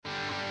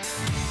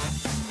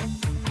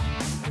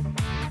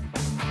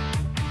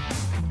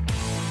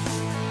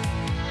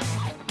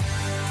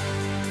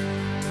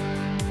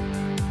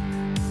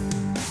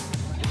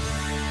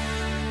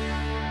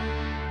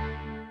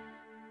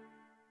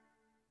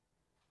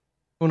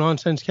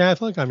Nonsense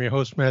Catholic. I'm your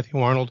host, Matthew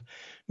Arnold.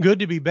 Good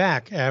to be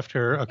back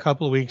after a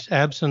couple of weeks'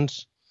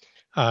 absence,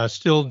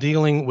 still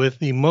dealing with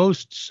the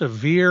most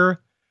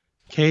severe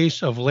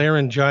case of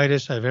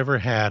laryngitis I've ever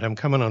had. I'm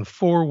coming on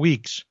 4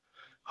 weeks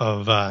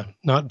of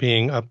not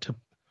being up to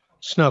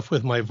snuff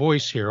with my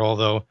voice here,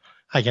 although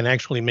I can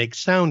actually make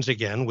sounds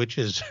again, which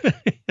is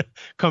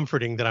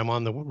comforting that I'm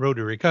on the road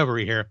to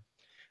recovery here.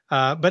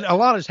 But a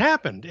lot has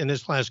happened in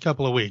this last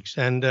couple of weeks,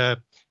 and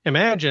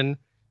imagine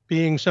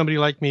being somebody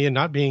like me and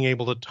not being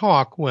able to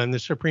talk when the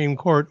Supreme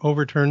Court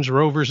overturns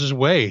Roe versus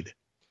Wade.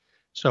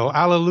 So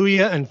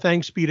hallelujah and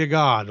thanks be to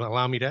God.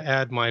 Allow me to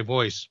add my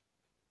voice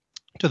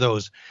to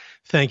those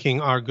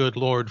thanking our good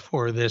Lord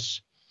for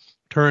this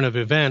turn of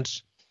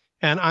events.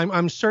 And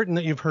I'm certain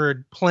that you've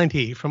heard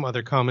plenty from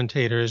other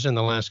commentators in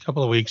the last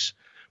couple of weeks,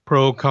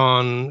 pro,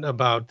 con,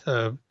 about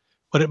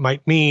what it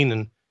might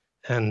mean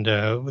and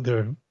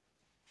the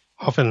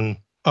often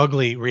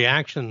ugly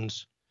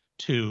reactions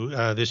to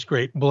this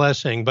great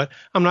blessing. But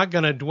I'm not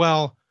going to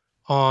dwell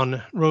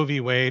on Roe v.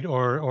 Wade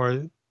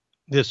or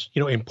this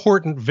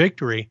important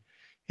victory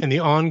in the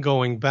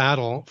ongoing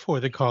battle for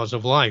the cause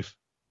of life.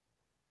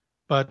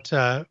 But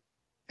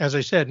as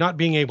I said, not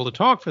being able to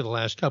talk for the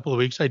last couple of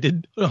weeks, I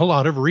did a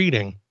lot of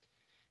reading.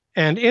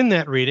 And in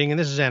that reading, and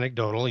this is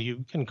anecdotal,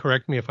 you can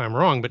correct me if I'm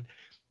wrong, but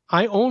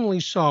I only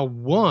saw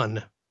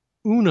one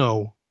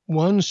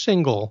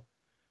single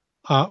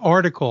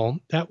article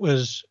that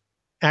was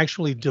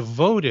actually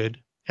devoted,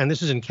 and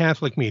this is in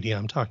Catholic media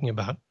I'm talking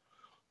about,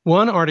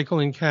 one article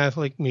in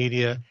Catholic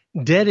media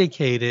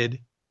dedicated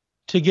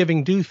to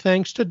giving due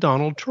thanks to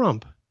Donald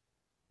Trump.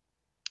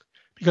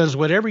 Because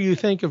whatever you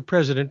think of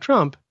President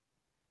Trump,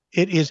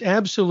 it is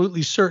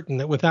absolutely certain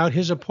that without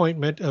his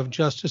appointment of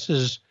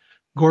Justices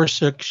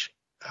Gorsuch,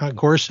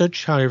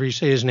 however you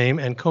say his name,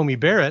 and Comey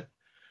Barrett,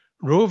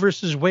 Roe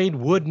versus Wade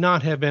would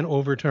not have been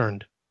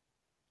overturned.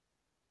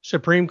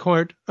 Supreme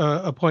Court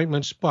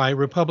appointments by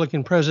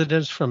Republican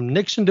presidents from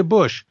Nixon to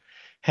Bush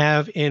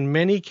have in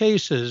many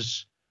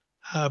cases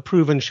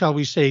proven, shall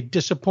we say,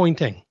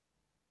 disappointing.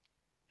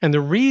 And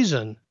the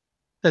reason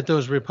that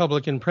those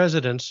Republican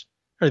presidents,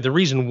 or the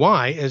reason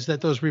why, is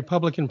that those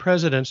Republican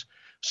presidents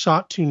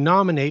sought to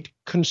nominate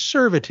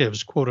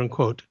conservatives, quote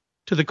unquote,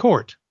 to the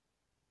court.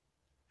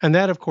 And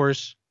that, of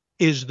course,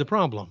 is the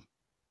problem.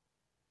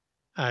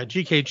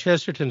 G.K.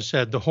 Chesterton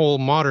said the whole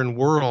modern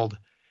world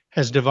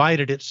has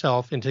divided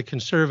itself into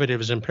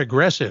conservatives and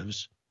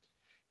progressives.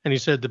 And he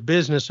said the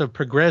business of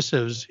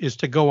progressives is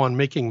to go on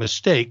making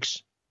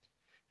mistakes,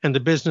 and the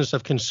business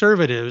of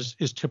conservatives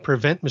is to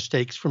prevent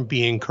mistakes from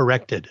being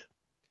corrected.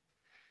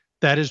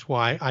 That is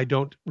why I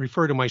don't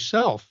refer to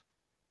myself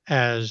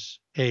as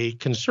a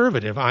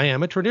conservative. I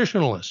am a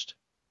traditionalist.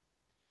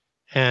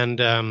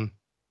 And,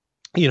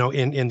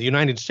 in the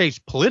United States,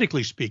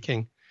 politically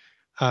speaking,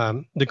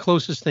 the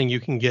closest thing you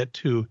can get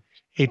to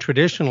a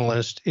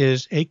traditionalist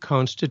is a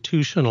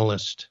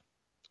constitutionalist.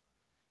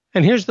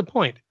 And here's the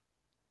point.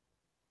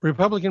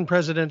 Republican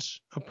presidents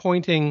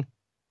appointing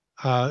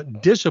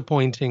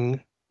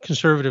disappointing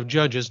conservative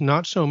judges,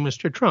 not so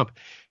Mr. Trump.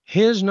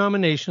 His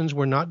nominations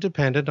were not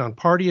dependent on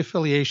party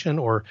affiliation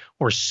or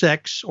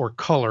sex or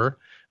color,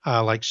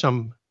 like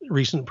some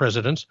recent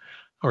presidents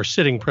or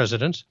sitting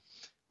presidents.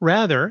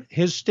 Rather,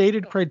 his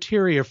stated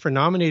criteria for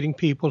nominating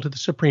people to the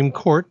Supreme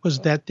Court was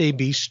that they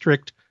be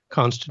strict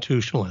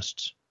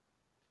constitutionalists.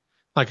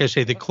 Like I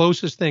say, the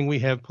closest thing we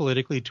have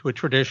politically to a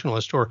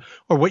traditionalist or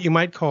what you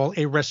might call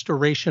a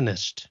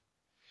restorationist.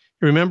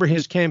 You remember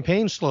his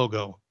campaign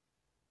slogan.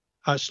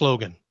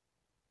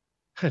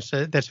 That's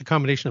a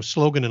combination of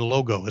slogan and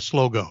logo, a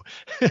slogo.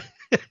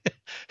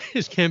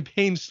 His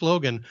campaign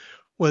slogan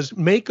was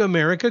 "Make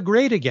America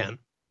Great Again."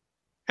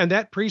 And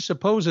that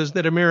presupposes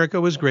that America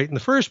was great in the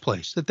first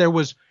place, that there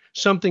was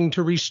something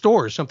to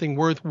restore, something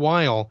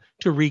worthwhile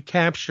to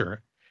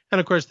recapture. And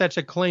of course, that's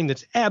a claim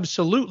that's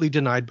absolutely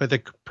denied by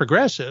the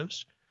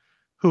progressives,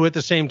 who at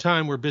the same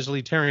time were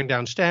busily tearing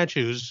down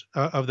statues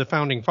of the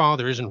founding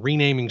fathers and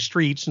renaming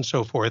streets and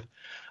so forth,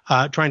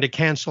 trying to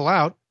cancel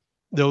out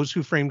those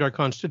who framed our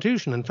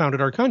Constitution and founded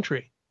our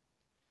country.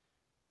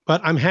 But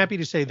I'm happy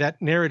to say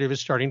that narrative is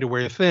starting to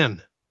wear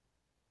thin.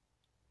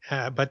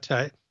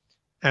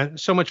 And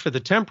so much for the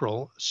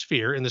temporal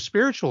sphere. In the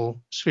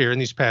spiritual sphere in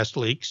these past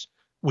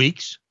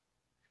weeks,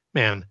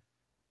 man,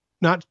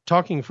 not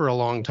talking for a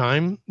long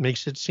time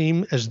makes it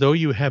seem as though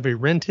you have a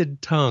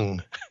rented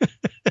tongue.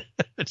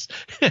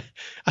 I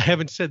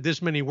haven't said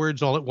this many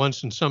words all at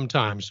once in some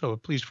time, so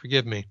please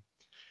forgive me.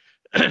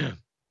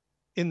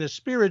 In the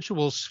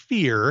spiritual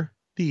sphere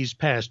these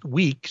past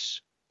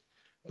weeks,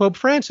 Pope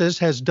Francis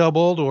has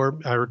doubled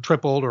or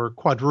tripled or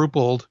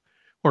quadrupled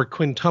or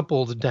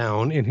quintupled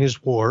down in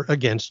his war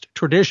against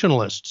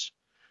traditionalists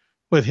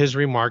with his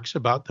remarks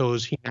about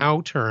those he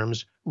now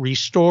terms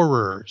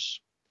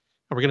restorers.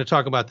 And we're going to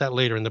talk about that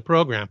later in the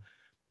program.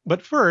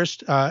 But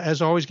first,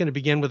 as always, going to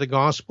begin with the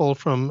gospel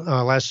from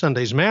last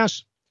Sunday's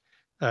Mass,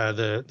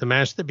 the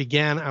Mass that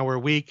began our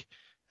week,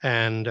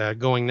 and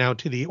going now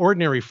to the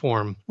ordinary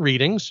form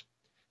readings.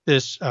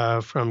 This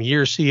from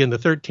Year C in the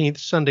 13th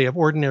Sunday of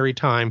Ordinary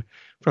Time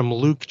from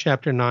Luke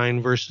chapter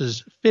 9,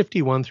 verses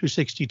 51 through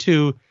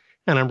 62,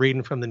 and I'm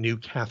reading from the New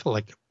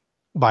Catholic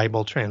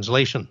Bible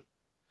Translation.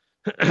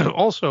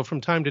 Also,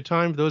 from time to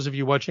time, those of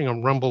you watching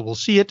on Rumble will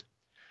see it.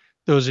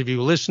 Those of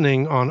you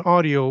listening on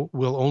audio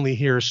will only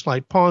hear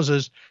slight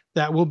pauses.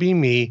 That will be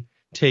me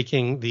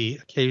taking the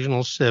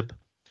occasional sip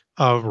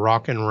of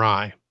Rock and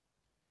Rye.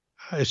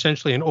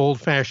 Essentially an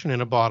old-fashioned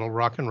in a bottle.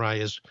 Rock and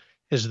Rye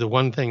is the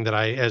one thing that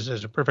I, as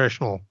a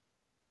professional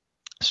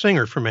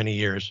singer for many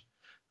years,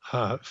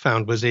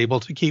 found was able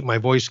to keep my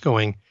voice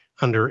going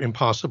under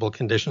impossible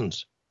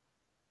conditions.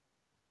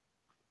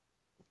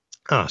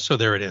 So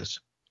there it is.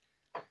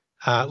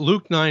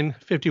 Luke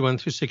 9:51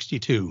 through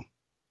 62.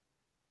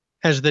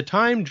 As the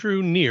time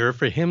drew near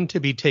for him to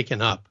be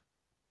taken up,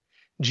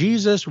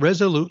 Jesus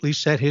resolutely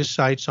set his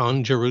sights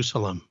on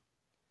Jerusalem,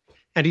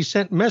 and he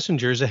sent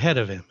messengers ahead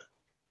of him.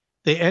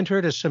 They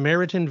entered a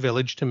Samaritan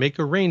village to make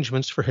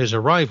arrangements for his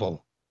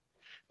arrival,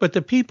 but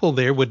the people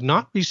there would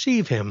not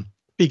receive him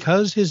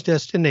because his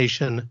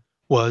destination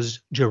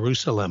was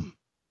Jerusalem.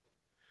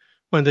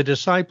 When the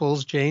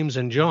disciples, James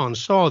and John,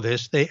 saw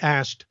this, they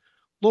asked,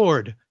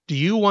 "Lord, do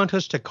you want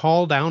us to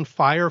call down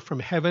fire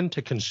from heaven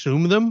to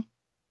consume them?"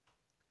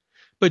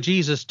 But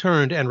Jesus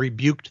turned and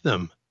rebuked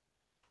them,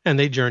 and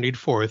they journeyed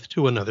forth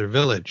to another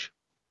village.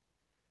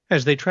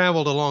 As they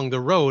traveled along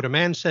the road, a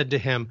man said to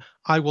him,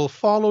 "I will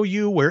follow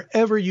you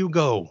wherever you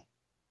go."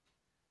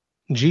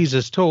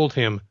 Jesus told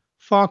him,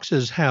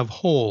 "Foxes have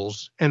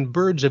holes, and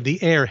birds of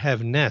the air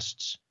have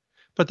nests,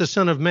 but the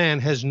Son of Man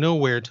has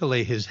nowhere to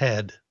lay his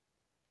head."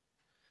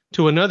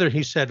 To another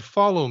he said,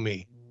 "Follow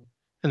me."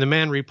 And the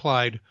man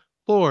replied,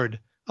 "Lord,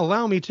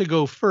 allow me to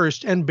go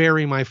first and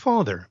bury my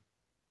father."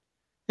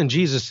 And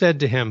Jesus said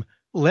to him,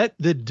 "Let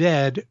the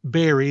dead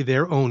bury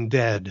their own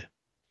dead.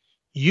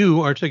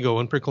 You are to go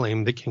and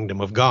proclaim the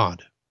kingdom of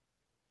God."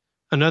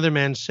 Another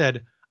man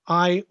said,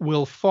 "I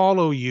will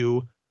follow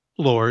you,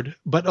 Lord,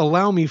 but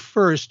allow me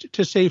first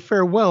to say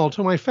farewell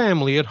to my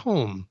family at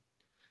home."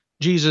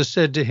 Jesus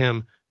said to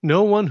him,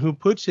 "No one who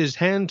puts his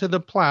hand to the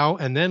plow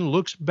and then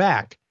looks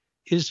back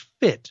is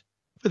fit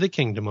for the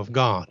kingdom of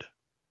God."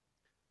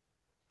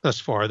 Thus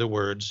far, the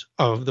words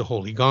of the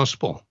Holy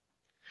Gospel.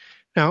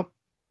 Now,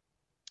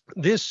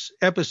 this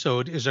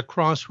episode is a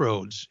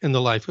crossroads in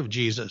the life of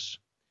Jesus.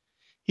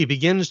 He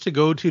begins to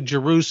go to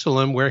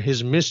Jerusalem where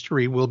his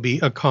mystery will be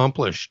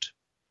accomplished.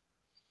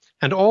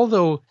 And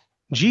although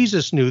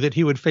Jesus knew that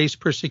he would face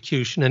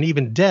persecution and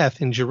even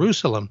death in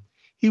Jerusalem,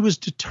 he was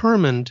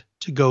determined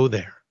to go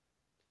there.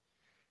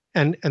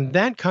 And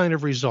that kind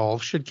of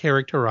resolve should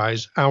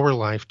characterize our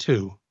life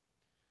too.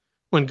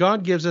 When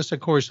God gives us a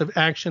course of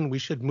action, we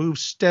should move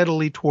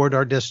steadily toward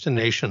our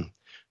destination,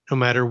 no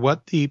matter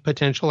what the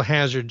potential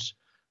hazards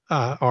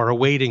are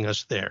awaiting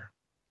us there.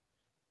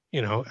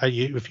 You know,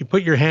 if you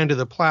put your hand to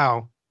the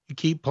plow, you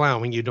keep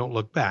plowing, you don't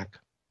look back.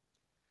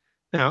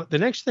 Now, the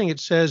next thing it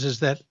says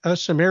is that a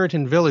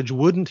Samaritan village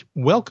wouldn't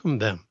welcome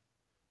them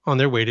on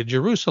their way to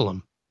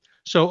Jerusalem.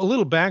 So a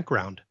little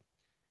background.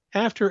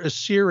 After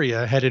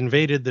Assyria had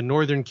invaded the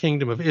northern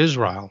kingdom of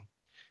Israel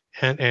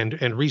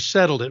and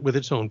resettled it with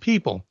its own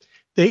people,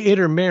 they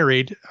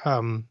intermarried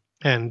and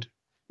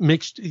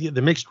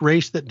the mixed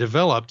race that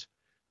developed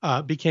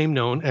became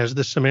known as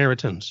the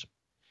Samaritans.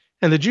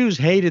 And the Jews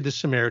hated the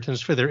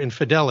Samaritans for their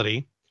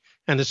infidelity,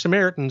 and the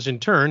Samaritans in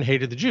turn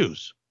hated the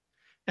Jews.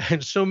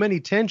 And so many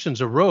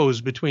tensions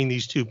arose between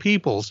these two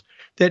peoples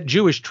that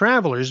Jewish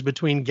travelers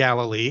between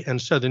Galilee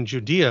and southern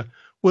Judea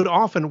would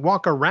often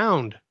walk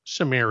around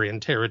Samarian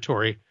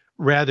territory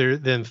rather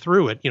than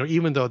through it,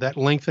 even though that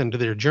lengthened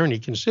their journey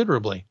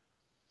considerably.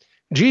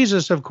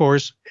 Jesus, of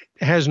course,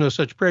 has no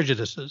such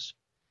prejudices.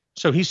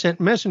 So he sent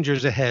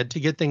messengers ahead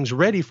to get things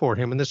ready for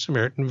him in the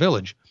Samaritan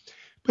village.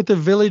 But the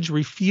village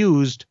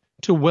refused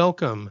to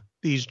welcome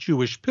these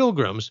Jewish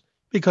pilgrims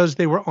because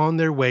they were on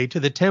their way to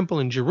the temple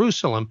in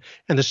Jerusalem,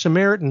 and the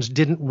Samaritans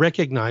didn't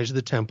recognize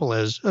the temple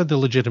as the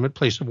legitimate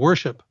place of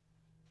worship.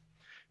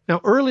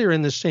 Now, earlier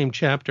in this same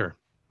chapter,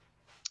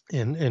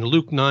 in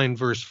Luke 9,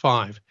 verse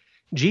 5,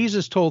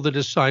 Jesus told the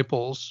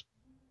disciples,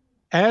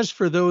 "As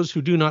for those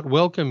who do not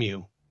welcome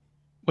you,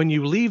 when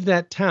you leave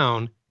that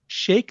town,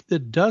 shake the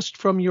dust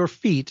from your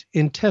feet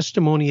in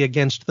testimony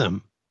against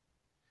them."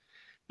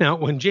 Now,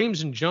 when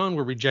James and John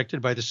were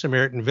rejected by the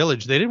Samaritan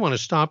village, they didn't want to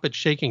stop at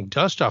shaking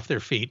dust off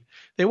their feet.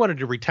 They wanted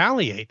to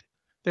retaliate.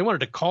 They wanted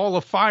to call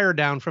a fire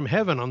down from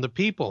heaven on the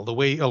people, the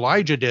way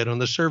Elijah did on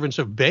the servants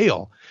of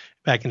Baal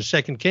back in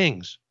 2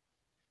 Kings.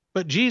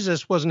 But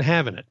Jesus wasn't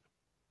having it.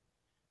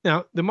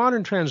 Now, the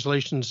modern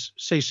translations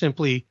say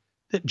simply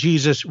that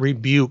Jesus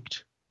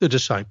rebuked the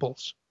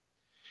disciples.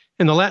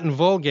 In the Latin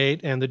Vulgate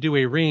and the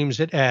Douay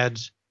Rheims, it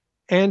adds,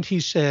 "And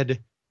he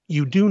said,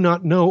 'You do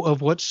not know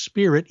of what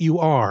spirit you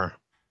are.'"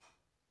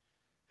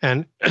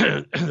 And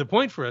the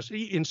point for us,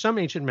 in some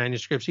ancient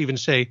manuscripts even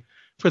say,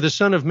 "For the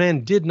Son of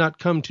Man did not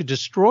come to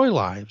destroy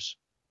lives,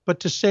 but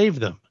to save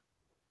them."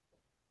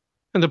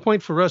 And the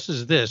point for us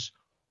is this: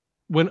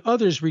 when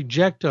others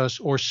reject us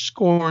or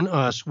scorn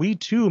us, we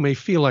too may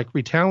feel like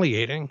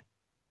retaliating.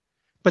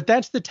 But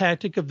that's the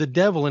tactic of the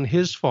devil and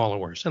his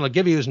followers. And I'll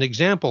give you as an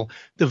example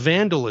the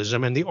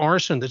vandalism and the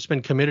arson that's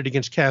been committed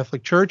against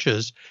Catholic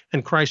churches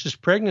and crisis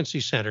pregnancy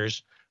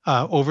centers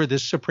over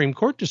this Supreme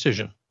Court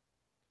decision.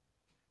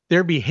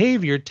 Their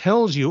behavior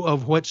tells you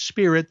of what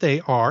spirit they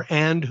are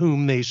and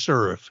whom they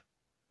serve.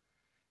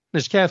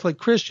 As Catholic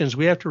Christians,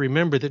 we have to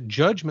remember that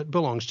judgment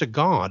belongs to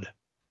God.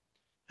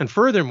 And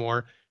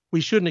furthermore,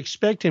 we shouldn't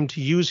expect him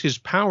to use his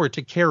power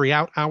to carry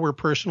out our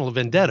personal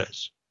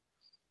vendettas.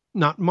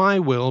 Not my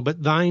will,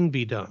 but thine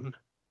be done.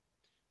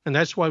 And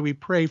that's why we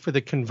pray for the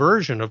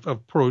conversion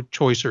of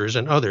pro-choicers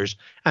and others,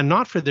 and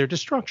not for their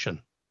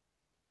destruction.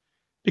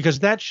 Because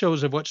that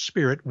shows of what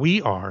spirit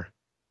we are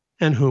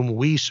and whom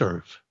we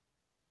serve.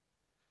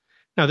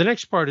 Now, the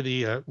next part of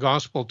the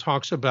gospel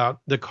talks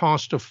about the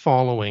cost of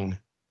following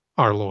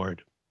our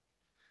Lord.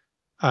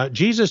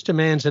 Jesus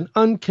demands an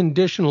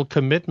unconditional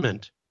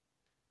commitment,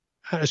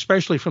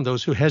 especially from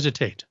those who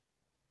hesitate.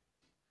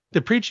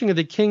 The preaching of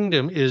the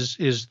kingdom is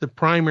the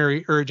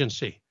primary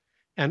urgency.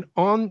 And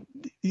on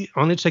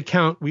its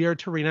account, we are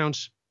to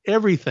renounce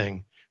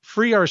everything,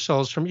 free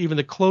ourselves from even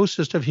the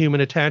closest of human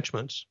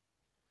attachments.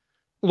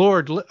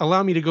 Lord,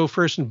 allow me to go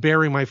first and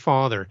bury my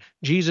father.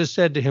 Jesus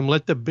said to him,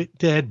 let the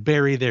dead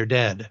bury their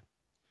dead.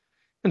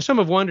 And some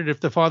have wondered if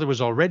the father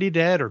was already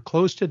dead or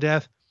close to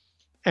death.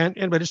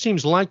 But it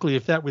seems likely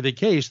if that were the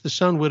case, the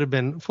son would have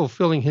been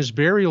fulfilling his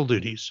burial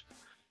duties.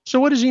 So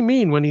what does he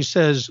mean when he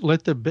says,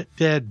 let the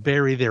dead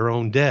bury their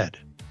own dead?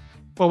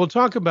 Well, we'll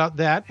talk about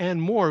that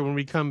and more when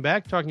we come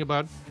back, talking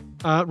about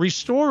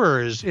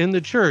restorers in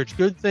the church,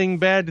 good thing,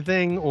 bad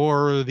thing,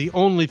 or the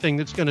only thing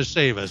that's going to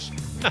save us.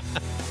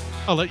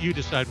 I'll let you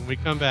decide when we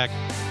come back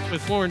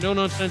with more No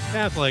Nonsense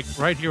Catholic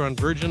right here on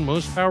Virgin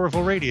Most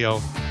Powerful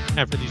Radio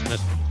after these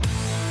messages.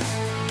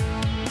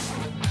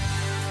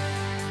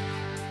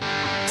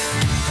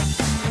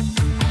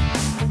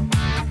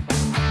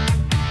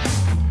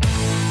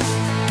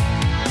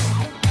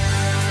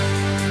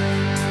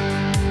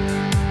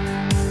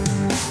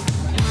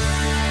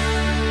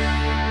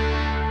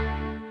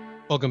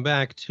 Welcome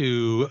back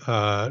to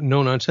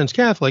No Nonsense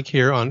Catholic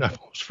here on, I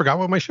almost forgot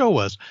what my show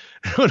was,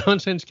 No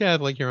Nonsense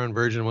Catholic here on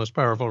Virgin Most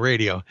Powerful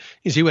Radio.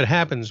 You see what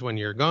happens when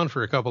you're gone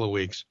for a couple of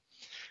weeks.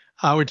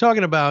 We're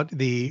talking about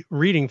the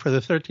reading for the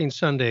 13th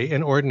Sunday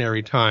in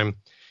Ordinary Time,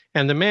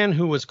 and the man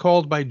who was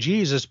called by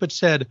Jesus but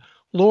said,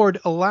 Lord,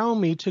 allow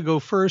me to go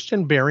first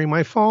and bury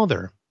my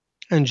father.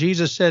 And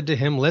Jesus said to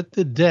him, let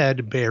the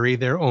dead bury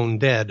their own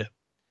dead.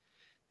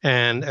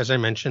 And as I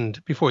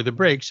mentioned before the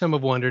break, some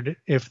have wondered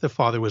if the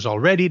father was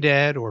already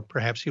dead or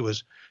perhaps he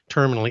was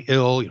terminally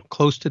ill,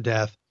 close to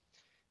death.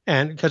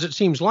 And because it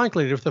seems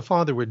likely that if the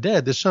father were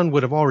dead, the son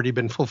would have already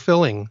been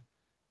fulfilling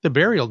the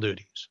burial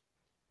duties.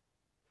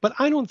 But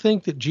I don't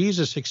think that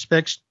Jesus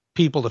expects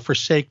people to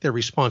forsake their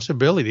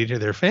responsibility to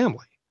their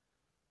family.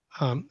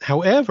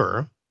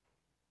 However,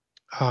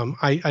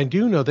 I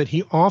do know that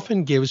he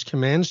often gives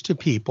commands to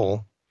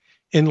people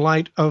in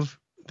light of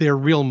their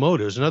real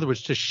motives. In other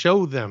words, to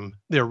show them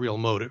their real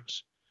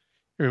motives.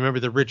 You remember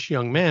the rich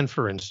young man,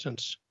 for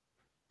instance,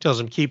 tells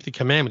him, keep the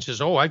commandments. He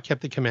says, oh, I've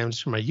kept the commandments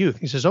from my youth.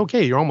 He says,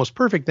 okay, you're almost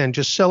perfect then.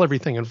 Just sell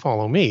everything and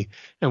follow me.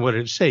 And what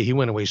did it say? He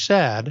went away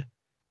sad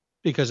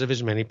because of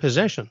his many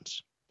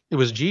possessions. It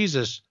was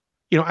Jesus.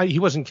 He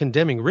wasn't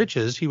condemning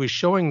riches. He was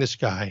showing this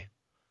guy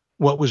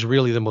what was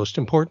really the most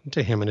important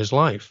to him in his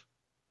life.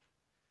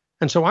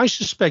 And so I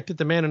suspect that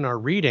the man in our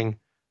reading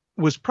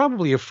was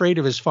probably afraid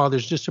of his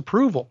father's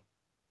disapproval.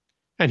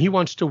 And he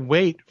wants to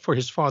wait for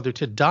his father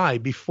to die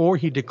before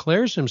he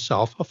declares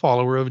himself a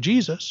follower of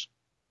Jesus.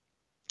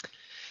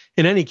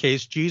 In any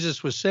case,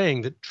 Jesus was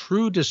saying that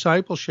true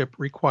discipleship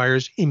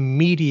requires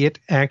immediate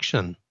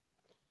action.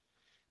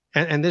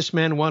 And this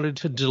man wanted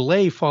to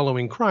delay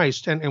following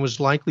Christ and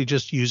was likely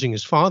just using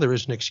his father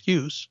as an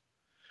excuse.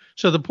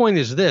 So the point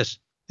is this,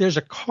 there's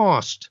a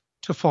cost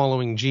to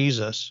following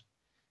Jesus,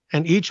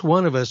 and each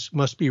one of us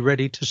must be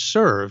ready to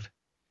serve,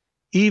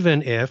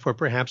 even if, or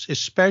perhaps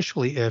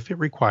especially if, it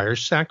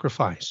requires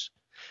sacrifice.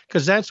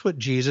 Because that's what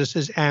Jesus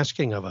is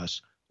asking of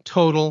us,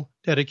 total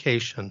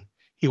dedication.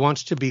 He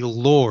wants to be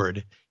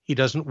Lord. He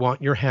doesn't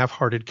want your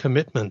half-hearted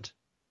commitment.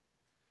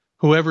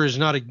 Whoever is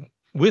not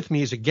with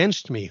me is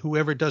against me.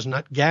 Whoever does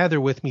not gather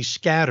with me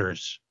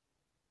scatters.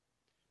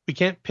 We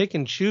can't pick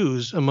and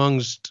choose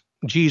amongst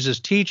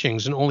Jesus'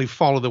 teachings and only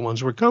follow the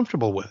ones we're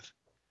comfortable with.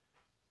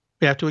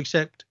 We have to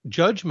accept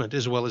judgment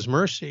as well as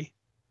mercy.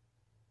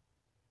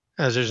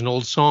 As there's an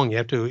old song, you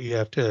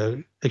have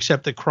to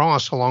accept the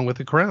cross along with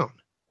the crown.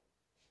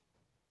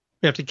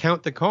 We have to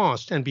count the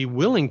cost and be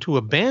willing to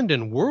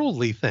abandon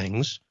worldly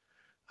things,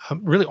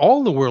 really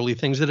all the worldly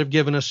things that have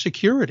given us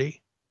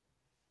security.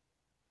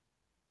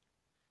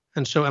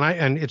 And so,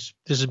 this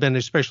has been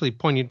especially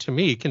poignant to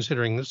me,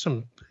 considering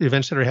some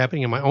events that are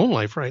happening in my own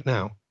life right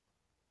now.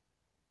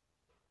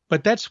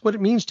 But that's what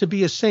it means to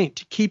be a saint,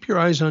 to keep your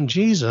eyes on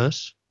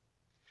Jesus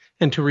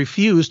and to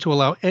refuse to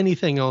allow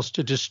anything else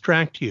to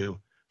distract you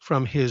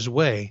from his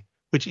way,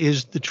 which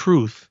is the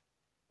truth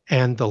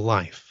and the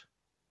life.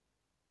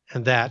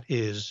 And that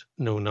is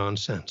no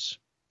nonsense.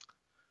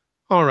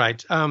 All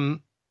right.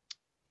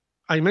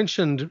 I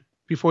mentioned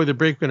before the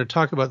break, we're going to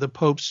talk about the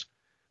Pope's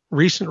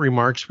recent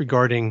remarks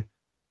regarding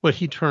what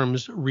he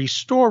terms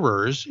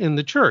restorers in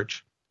the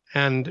church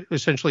and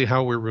essentially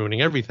how we're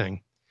ruining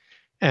everything.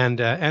 And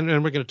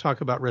we're going to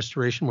talk about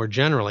restoration more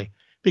generally,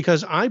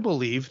 because I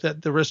believe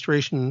that the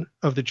restoration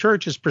of the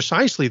church is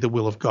precisely the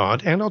will of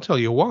God, and I'll tell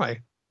you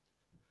why.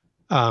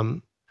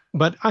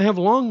 But I have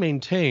long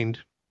maintained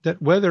that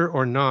whether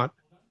or not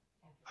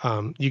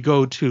you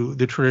go to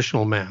the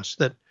traditional Mass,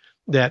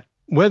 that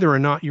whether or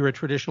not you're a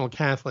traditional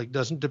Catholic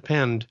doesn't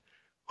depend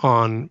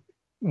on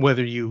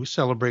whether you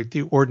celebrate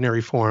the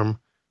ordinary form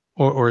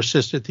or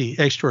assist at the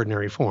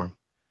extraordinary form.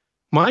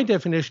 My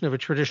definition of a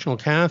traditional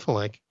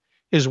Catholic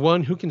is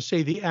one who can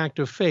say the act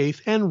of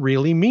faith and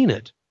really mean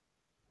it.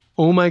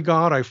 Oh my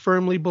God, I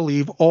firmly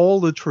believe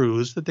all the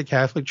truths that the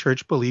Catholic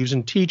Church believes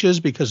and teaches,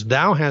 because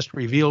thou hast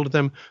revealed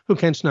them, who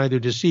canst neither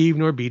deceive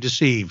nor be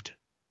deceived.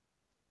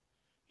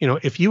 You know,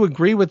 if you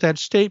agree with that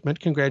statement,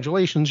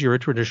 congratulations, you're a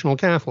traditional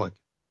Catholic.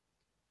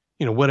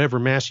 You know, whatever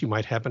Mass you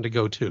might happen to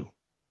go to.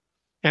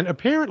 And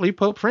apparently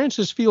Pope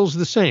Francis feels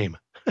the same.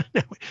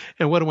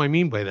 And what do I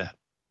mean by that?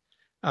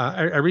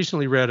 I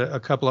recently read a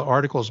couple of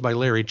articles by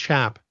Larry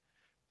Chapp,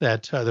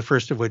 that the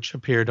first of which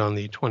appeared on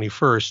the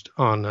 21st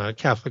on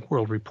Catholic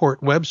World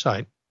Report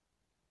website.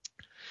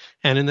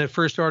 And in that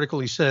first article,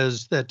 he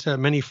says that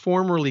many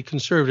formerly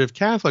conservative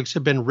Catholics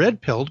have been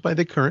red-pilled by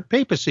the current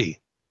papacy,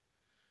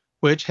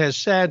 which has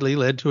sadly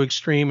led to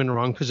extreme and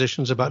wrong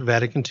positions about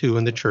Vatican II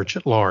and the Church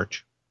at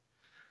large.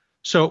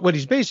 So what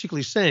he's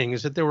basically saying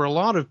is that there were a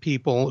lot of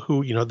people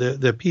who, you know,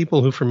 the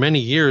people who for many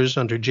years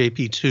under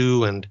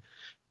JP2 and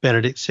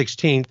Benedict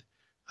XVI,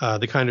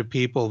 the kind of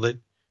people that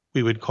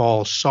we would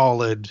call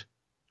solid,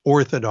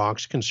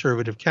 orthodox,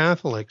 conservative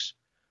Catholics,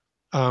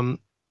 are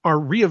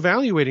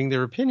reevaluating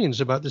their opinions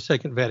about the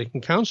Second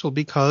Vatican Council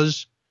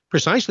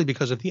precisely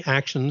because of the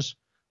actions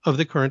of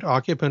the current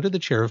occupant of the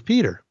chair of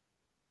Peter.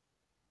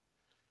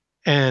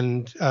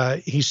 And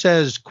he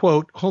says,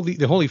 quote,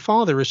 the Holy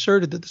Father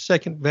asserted that the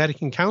Second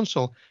Vatican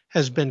Council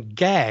has been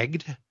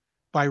gagged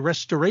by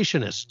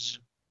restorationists.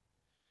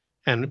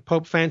 And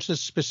Pope Francis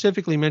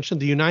specifically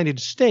mentioned the United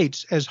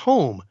States as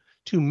home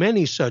to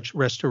many such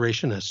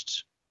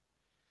restorationists.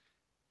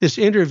 This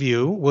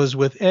interview was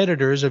with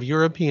editors of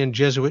European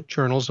Jesuit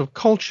journals of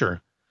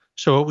culture,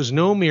 so it was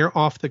no mere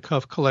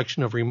off-the-cuff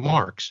collection of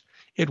remarks.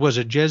 It was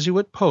a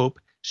Jesuit pope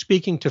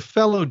speaking to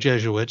fellow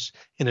Jesuits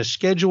in a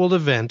scheduled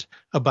event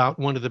about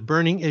one of the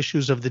burning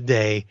issues of the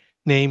day,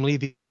 namely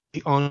the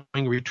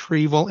ongoing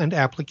retrieval and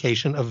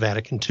application of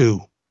Vatican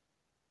II.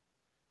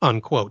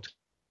 Unquote.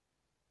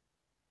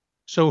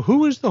 So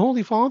who is the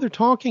Holy Father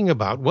talking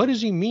about? What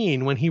does he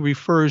mean when he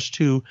refers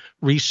to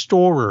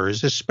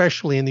restorers,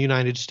 especially in the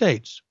United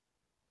States?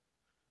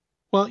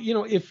 Well, you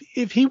know,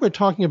 if he were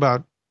talking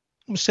about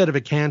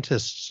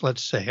sedevacantists,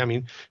 let's say, I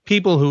mean,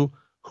 people who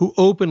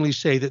openly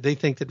say that they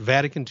think that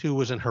Vatican II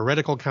was an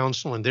heretical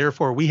council and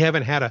therefore we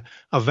haven't had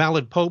a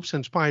valid pope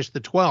since Pius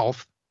XII,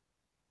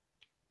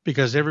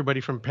 because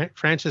everybody from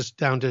Francis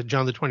down to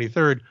John the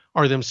 23rd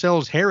are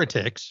themselves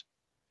heretics.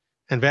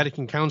 And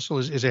Vatican Council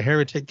is a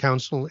heretic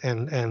council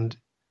and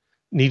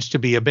needs to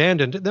be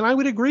abandoned, then I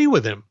would agree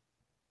with him.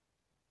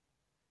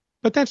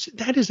 But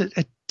that is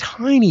a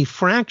tiny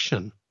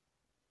fraction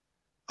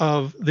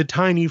of the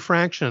tiny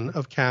fraction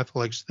of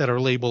Catholics that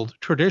are labeled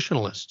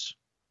traditionalists.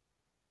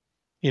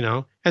 You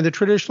know, and the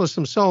traditionalists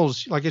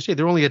themselves, like I say,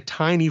 they're only a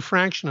tiny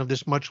fraction of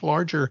this much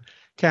larger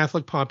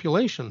Catholic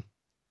population.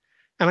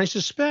 And I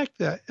suspect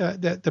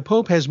that the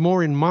Pope has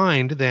more in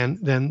mind than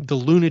the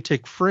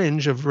lunatic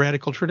fringe of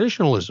radical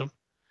traditionalism,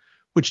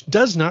 which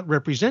does not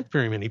represent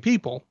very many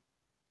people.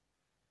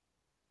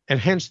 And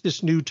hence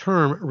this new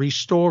term,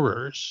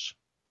 restorers.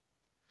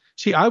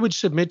 See, I would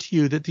submit to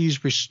you that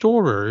these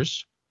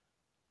restorers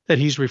that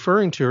he's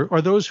referring to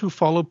are those who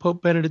follow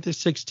Pope Benedict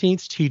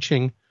XVI's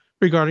teaching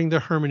regarding the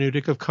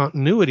hermeneutic of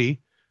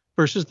continuity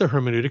versus the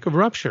hermeneutic of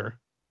rupture.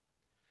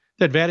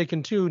 That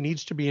Vatican II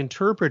needs to be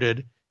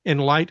interpreted in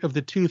light of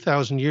the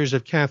 2,000 years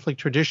of Catholic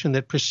tradition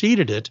that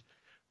preceded it,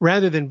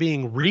 rather than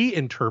being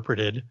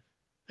reinterpreted,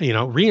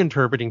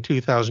 reinterpreting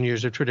 2,000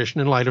 years of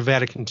tradition in light of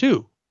Vatican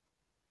II.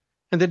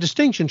 And the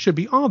distinction should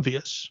be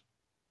obvious.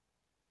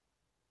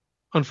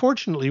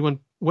 Unfortunately,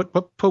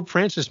 what Pope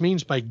Francis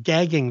means by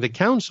gagging the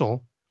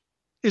council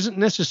isn't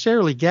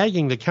necessarily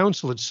gagging the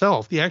council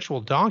itself, the actual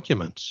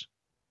documents,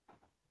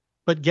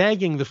 but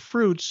gagging the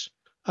fruits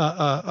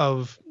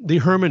of the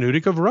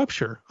hermeneutic of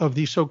rupture, of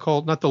the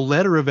so-called, not the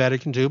letter of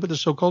Vatican II, but the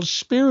so-called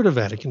spirit of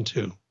Vatican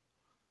II.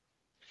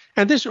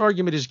 And this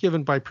argument is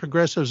given by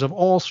progressives of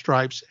all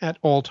stripes at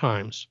all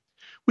times.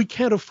 We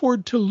can't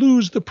afford to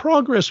lose the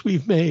progress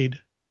we've made.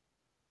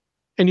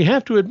 And you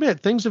have to admit,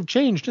 things have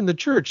changed in the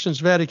church since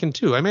Vatican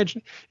II. I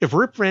imagine if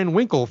Rip Van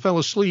Winkle fell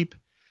asleep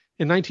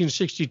in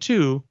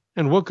 1962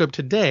 and woke up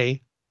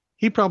today,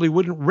 he probably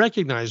wouldn't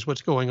recognize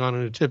what's going on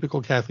in a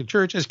typical Catholic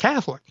church as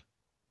Catholic.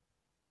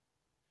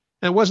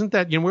 And it wasn't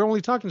that, we're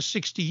only talking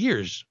 60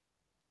 years.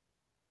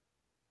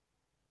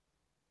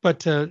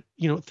 But,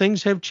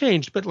 things have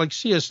changed. But like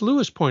C.S.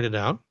 Lewis pointed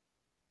out,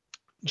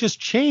 just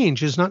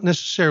change is not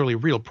necessarily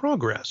real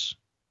progress.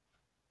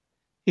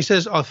 He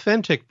says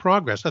authentic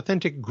progress,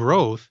 authentic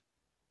growth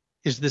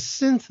is the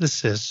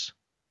synthesis,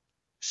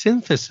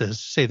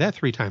 say that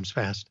 3 times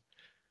fast.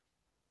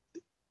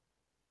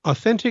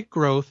 Authentic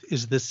growth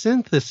is the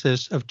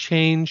synthesis of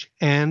change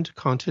and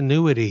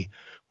continuity.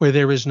 Where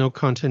there is no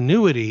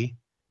continuity,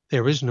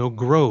 there is no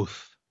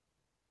growth.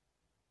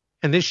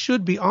 And this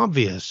should be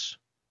obvious.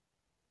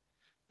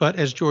 But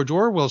as George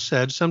Orwell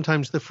said,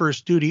 sometimes the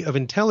first duty of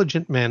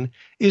intelligent men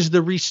is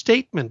the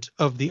restatement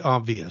of the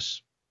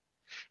obvious.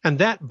 And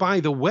that, by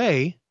the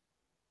way,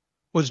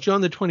 was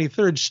John the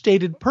 23rd's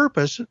stated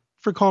purpose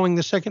for calling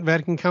the Second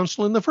Vatican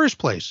Council in the first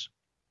place.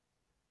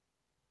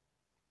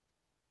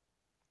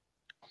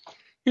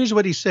 Here's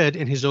what he said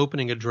in his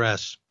opening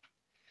address.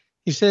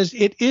 He says,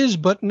 "It is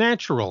but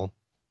natural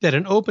that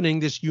in opening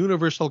this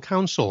universal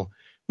council,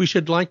 we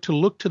should like to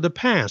look to the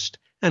past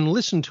and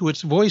listen to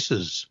its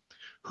voices,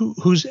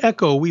 whose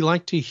echo we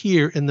like to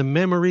hear in the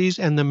memories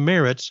and the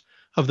merits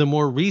of the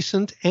more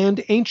recent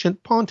and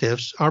ancient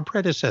pontiffs, our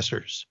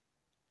predecessors.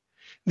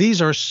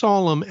 These are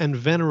solemn and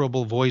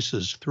venerable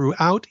voices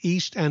throughout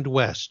East and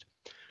West,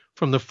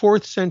 from the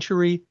 4th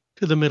century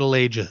to the Middle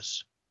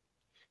Ages,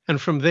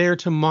 and from there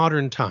to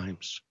modern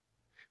times,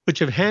 which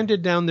have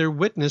handed down their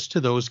witness to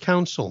those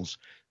councils.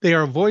 They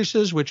are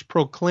voices which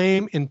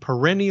proclaim in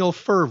perennial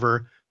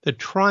fervor the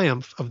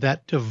triumph of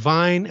that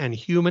divine and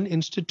human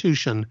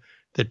institution,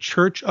 the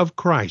Church of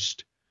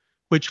Christ,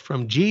 which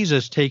from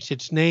Jesus takes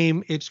its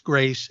name, its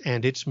grace,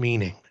 and its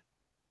meaning."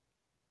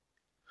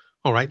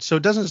 All right, so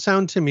it doesn't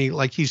sound to me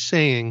like he's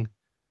saying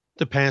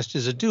the past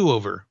is a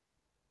do-over.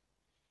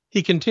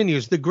 He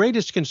continues, "The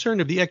greatest concern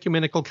of the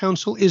Ecumenical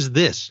Council is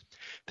this,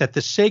 that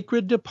the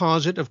sacred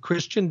deposit of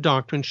Christian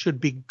doctrine should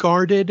be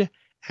guarded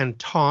and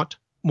taught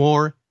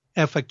more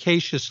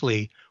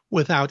efficaciously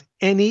without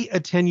any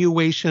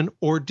attenuation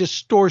or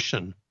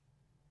distortion,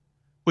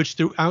 which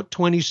throughout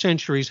 20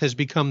 centuries has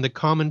become the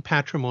common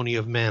patrimony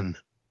of men.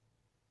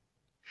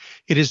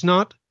 It is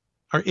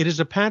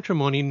a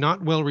patrimony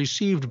not well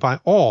received by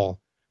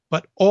all,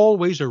 but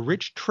always a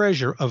rich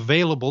treasure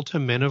available to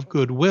men of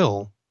good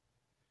will.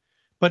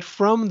 But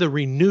from the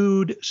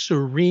renewed,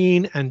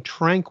 serene, and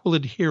tranquil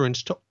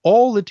adherence to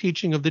all the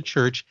teaching of the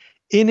Church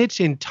in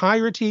its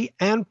entirety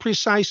and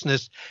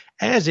preciseness,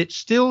 as it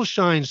still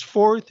shines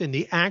forth in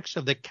the acts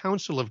of the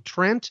Council of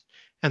Trent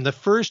and the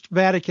First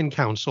Vatican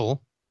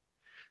Council,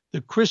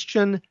 the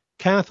Christian,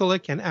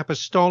 Catholic, and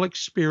apostolic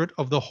spirit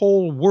of the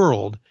whole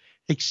world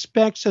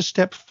expects a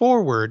step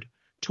forward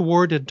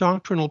toward a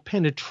doctrinal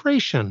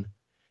penetration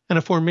and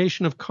a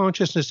formation of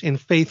consciousness in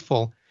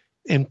faithful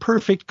and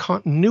perfect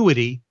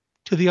continuity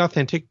to the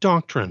authentic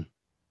doctrine."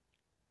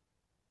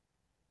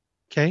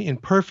 Okay, in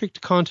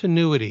perfect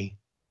continuity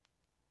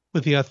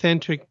with the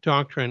authentic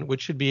doctrine,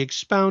 which should be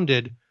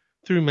expounded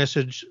through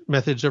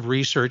methods of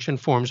research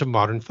and forms of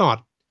modern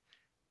thought.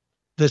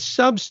 The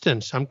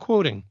substance, I'm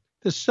quoting,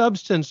 "The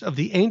substance of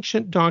the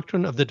ancient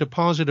doctrine of the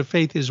deposit of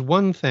faith is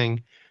one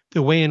thing,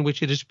 the way in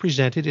which it is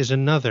presented is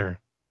another.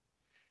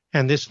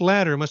 And this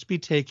latter must be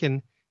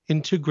taken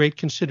into great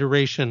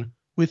consideration,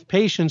 with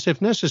patience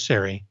if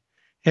necessary,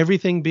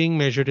 everything being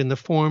measured in the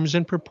forms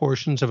and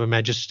proportions of a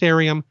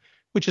magisterium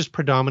which is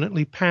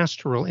predominantly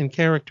pastoral in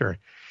character."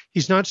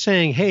 He's not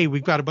saying, hey,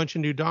 we've got a bunch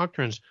of new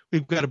doctrines,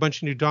 we've got a bunch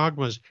of new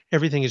dogmas,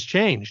 everything has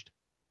changed.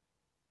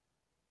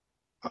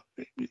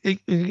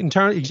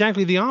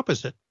 Exactly the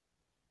opposite.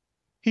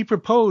 He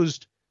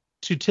proposed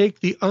to take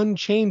the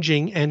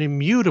unchanging and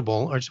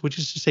immutable, which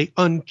is to say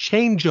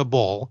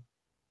unchangeable,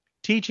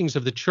 teachings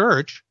of the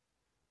Church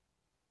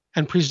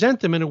and present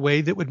them in a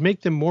way that would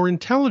make them more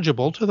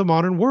intelligible to the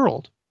modern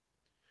world,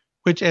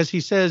 which, as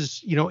he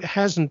says,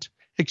 hasn't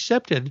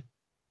accepted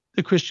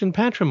the Christian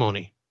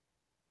patrimony.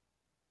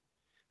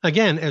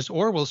 Again, as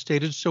Orwell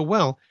stated so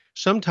well,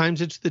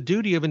 sometimes it's the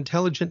duty of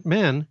intelligent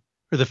men,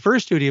 or the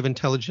first duty of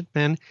intelligent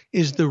men,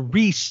 is the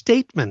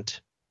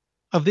restatement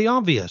of the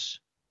obvious.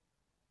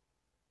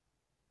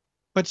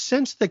 But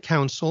since the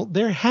council,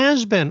 there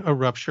has been a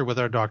rupture with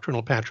our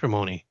doctrinal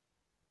patrimony.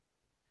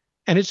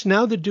 And it's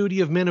now the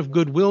duty of men of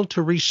goodwill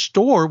to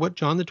restore what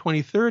John the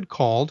 23rd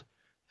called,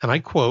 and I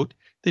quote,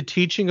 "the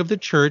teaching of the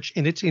Church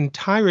in its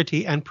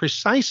entirety and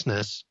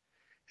preciseness,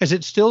 as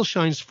it still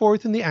shines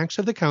forth in the Acts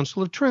of the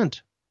Council of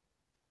Trent.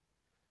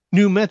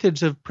 New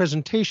methods of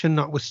presentation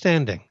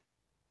notwithstanding."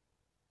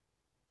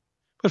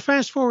 But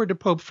fast forward to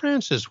Pope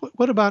Francis.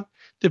 What about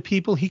the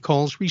people he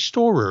calls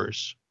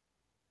restorers?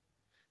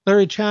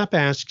 Larry Chapp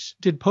asks,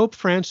 did Pope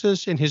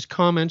Francis, in his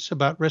comments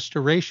about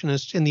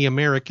restorationists in the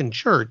American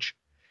Church,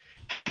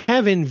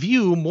 have in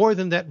view more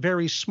than that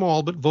very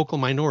small but vocal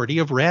minority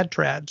of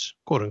rad-trads,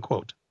 quote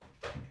unquote?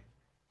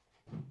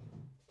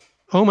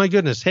 Oh my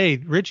goodness. Hey,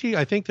 Richie,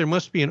 I think there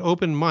must be an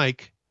open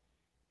mic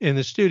in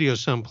the studio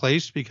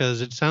someplace,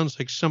 because it sounds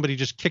like somebody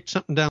just kicked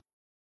something down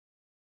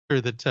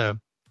there that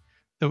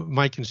the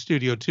mic in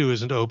Studio 2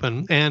 isn't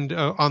open. And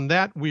on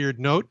that weird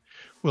note,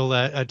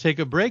 we'll take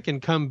a break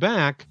and come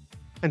back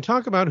and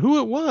talk about who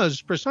it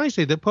was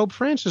precisely that Pope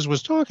Francis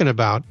was talking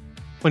about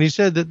when he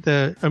said that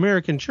the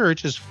American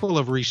church is full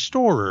of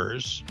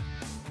restorers.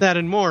 That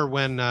and more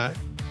when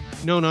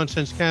No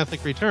Nonsense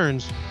Catholic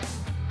returns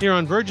here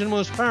on Virgin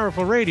Most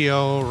Powerful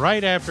Radio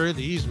right after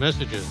these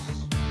messages.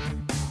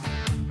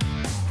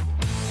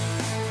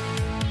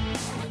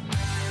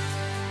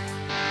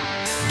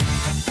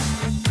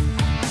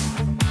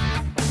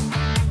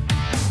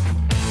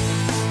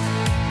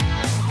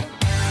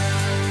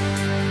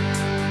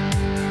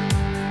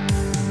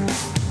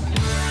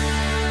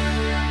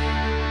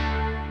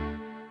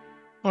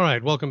 All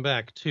right, welcome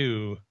back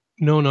to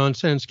No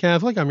Nonsense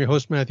Catholic. I'm your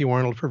host, Matthew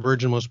Arnold, for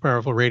Virgin Most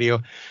Powerful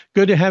Radio.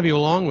 Good to have you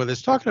along with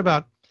us, talking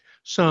about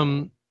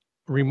some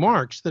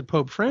remarks that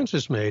Pope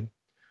Francis made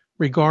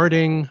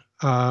regarding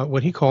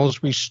what he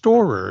calls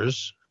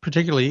restorers,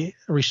 particularly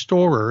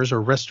restorers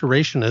or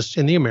restorationists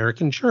in the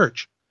American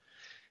church.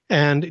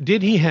 And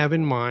did he have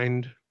in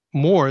mind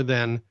more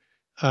than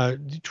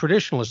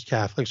traditionalist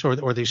Catholics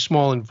or the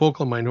small and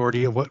vocal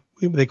minority of what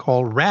they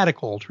call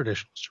radical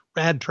traditionalists,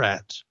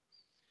 radtrads?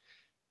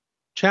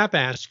 Chap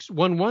asks,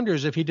 one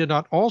wonders if he did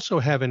not also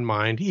have in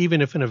mind, even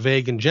if in a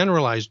vague and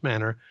generalized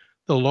manner,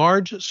 the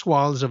large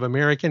swaths of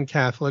American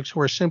Catholics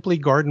who are simply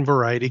garden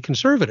variety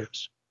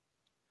conservatives.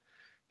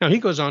 Now, he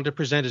goes on to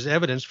present his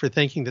evidence for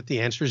thinking that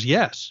the answer is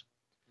yes,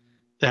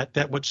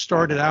 that what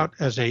started out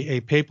as a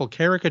papal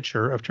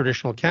caricature of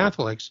traditional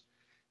Catholics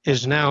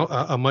is now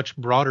a much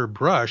broader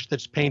brush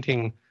that's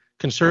painting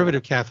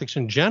conservative Catholics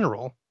in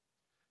general,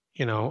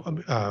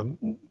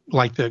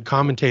 like the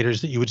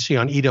commentators that you would see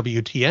on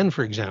EWTN,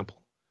 for example,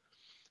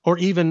 or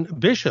even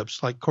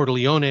bishops like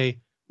Cordileone,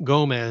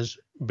 Gomez,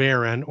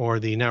 Barron, or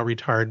the now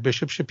retired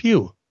Bishop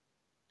Chaput.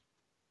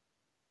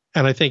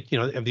 And I think,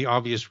 the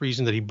obvious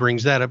reason that he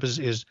brings that up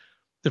is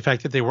the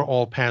fact that they were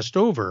all passed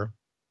over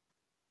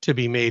to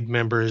be made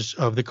members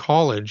of the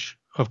College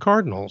of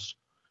Cardinals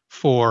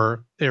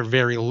for their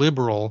very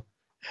liberal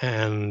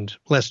and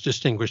less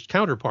distinguished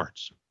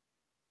counterparts.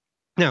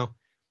 Now,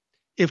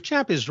 if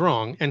Chap is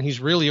wrong, and he's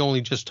really only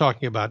just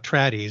talking about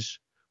tradies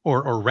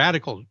or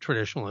radical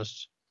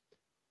traditionalists,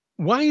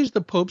 why is the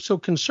Pope so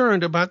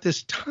concerned about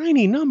this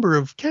tiny number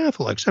of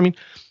Catholics? I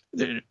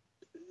mean,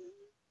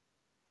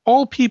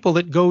 all people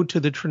that go to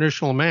the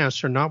traditional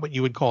Mass are not what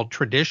you would call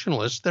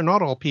traditionalists. They're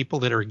not all people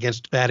that are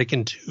against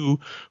Vatican II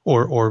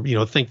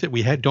or think that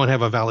we don't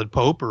have a valid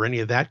Pope or any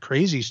of that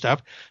crazy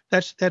stuff.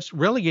 That's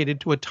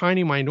relegated to a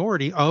tiny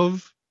minority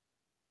of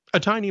a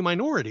tiny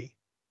minority.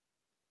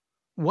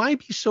 Why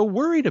be so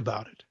worried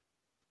about it?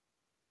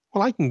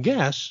 Well, I can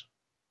guess.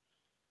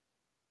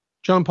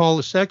 John Paul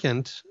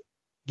II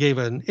gave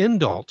an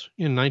indult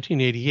in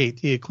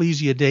 1988, the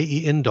Ecclesia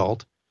Dei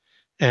Indult,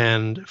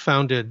 and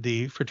founded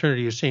the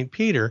Fraternity of St.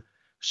 Peter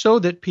so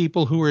that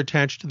people who were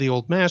attached to the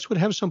Old Mass would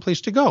have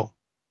someplace to go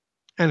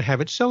and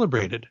have it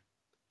celebrated.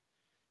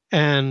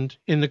 And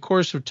in the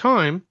course of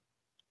time,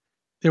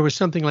 there was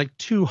something like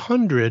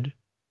 200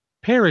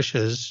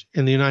 parishes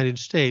in the United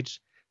States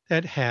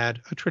that had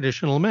a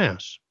traditional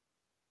Mass.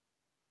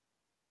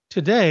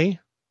 Today,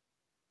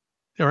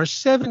 there are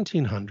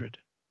 1,700.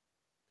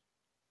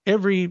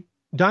 Every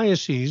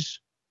diocese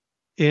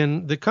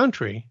in the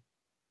country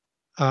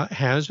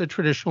has a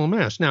traditional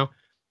Mass. Now,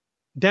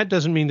 that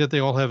doesn't mean that they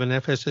all have an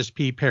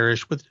FSSP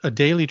parish with a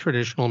daily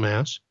traditional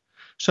Mass.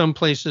 Some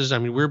places,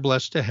 we're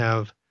blessed to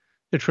have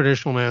the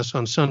traditional Mass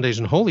on Sundays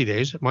and holy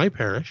days at my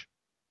parish.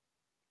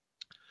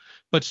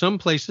 But some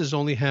places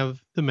only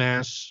have the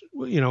Mass,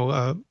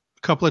 a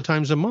couple of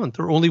times a month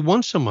or only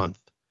once a month.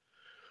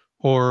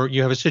 Or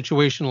you have a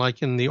situation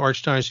like in the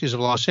Archdiocese of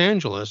Los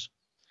Angeles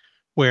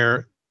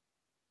where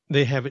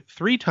they have it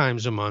 3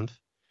 times a month,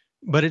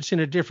 but it's in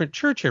a different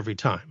church every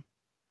time.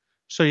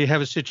 So you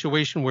have a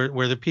situation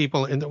where the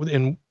people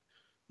in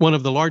one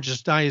of the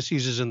largest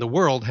dioceses in the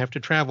world have to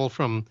travel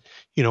from,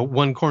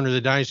 one corner of the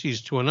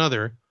diocese to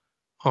another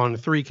on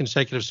 3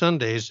 consecutive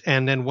Sundays,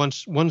 and then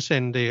one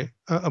Sunday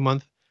a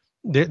month,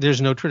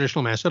 there's no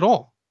traditional Mass at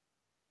all.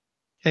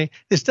 Okay,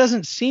 this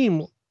doesn't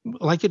seem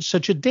like it's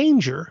such a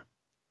danger,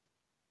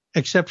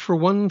 except for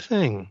one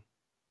thing.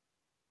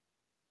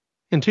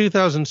 In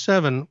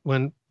 2007,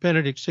 when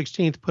Benedict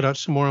XVI put out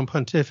Summorum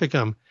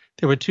Pontificum,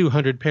 there were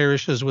 200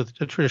 parishes with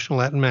a traditional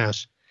Latin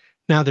Mass.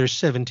 Now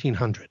there's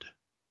 1,700.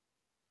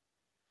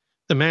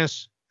 The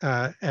Mass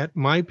at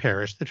my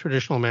parish, the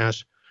traditional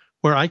Mass,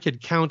 where I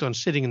could count on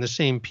sitting in the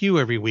same pew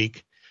every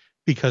week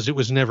because it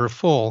was never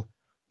full,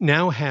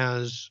 now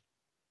has,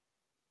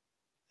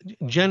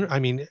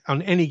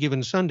 on any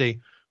given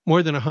Sunday,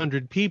 more than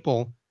 100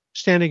 people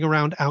standing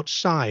around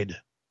outside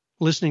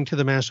listening to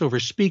the Mass over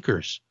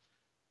speakers,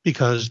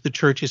 because the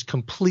church is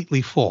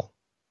completely full.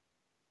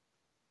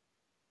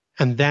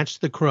 And that's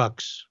the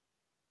crux.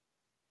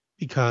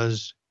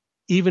 Because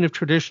even if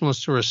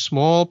traditionalists are a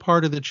small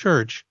part of the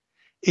church,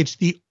 it's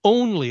the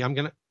only, I'm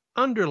going to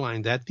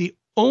underline that, the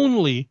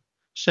only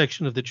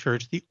section of the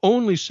church, the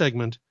only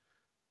segment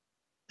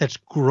that's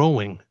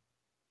growing.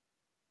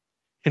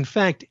 In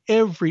fact,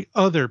 every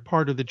other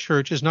part of the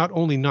church is not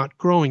only not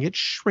growing, it's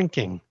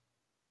shrinking.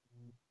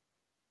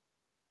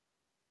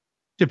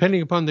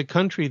 depending upon the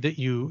country that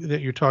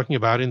you're talking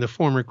about in the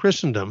former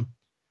Christendom,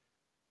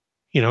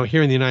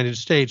 here in the United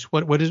States,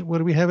 what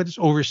do we have? It's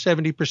over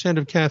 70%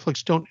 of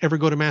Catholics don't ever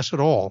go to Mass at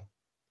all.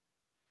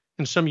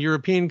 In some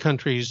European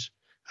countries,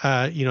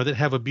 that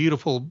have a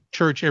beautiful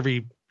church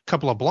every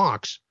couple of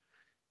blocks,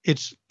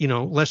 it's,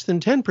 less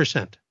than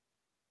 10%.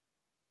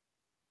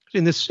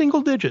 In the single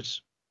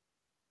digits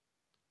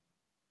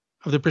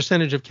of the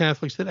percentage of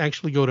Catholics that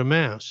actually go to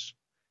Mass.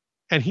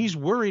 And he's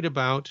worried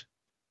about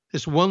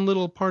this one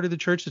little part of the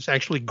church that's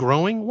actually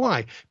growing.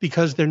 Why?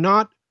 Because they're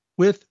not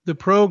with the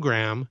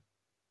program,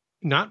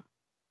 not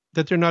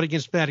that they're not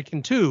against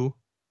Vatican II,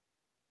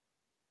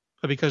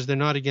 but because they're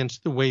not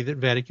against the way that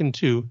Vatican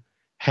II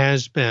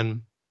has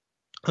been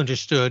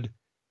understood,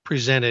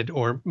 presented,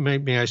 or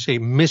may I say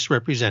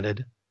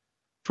misrepresented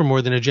for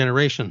more than a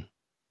generation.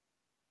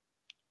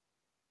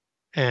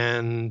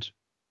 And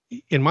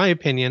in my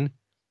opinion,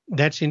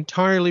 that's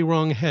entirely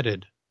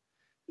wrong-headed.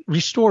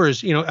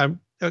 Restorers,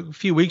 a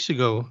few weeks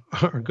ago,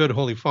 our good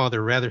Holy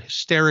Father rather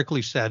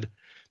hysterically said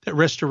that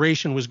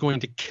restoration was going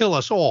to kill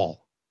us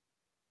all.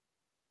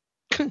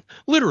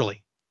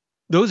 Literally.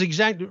 Those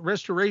exact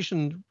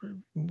restoration,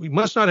 we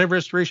must not have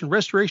restoration.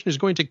 Restoration is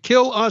going to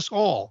kill us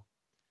all.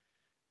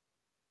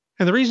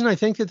 And the reason I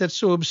think that that's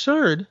so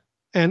absurd,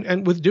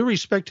 and with due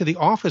respect to the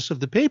office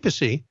of the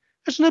papacy,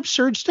 that's an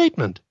absurd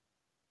statement.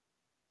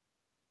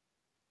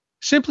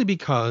 Simply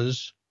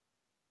because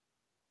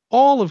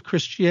all of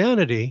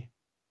Christianity,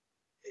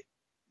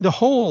 the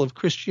whole of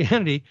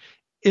Christianity,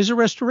 is a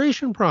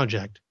restoration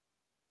project.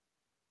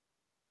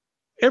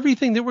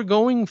 Everything that we're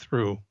going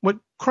through, what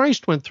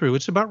Christ went through,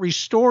 it's about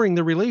restoring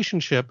the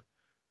relationship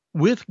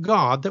with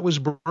God that was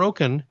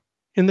broken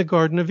in the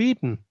Garden of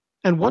Eden.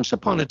 And once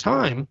upon a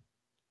time,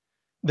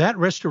 that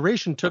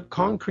restoration took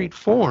concrete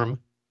form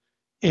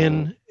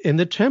in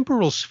the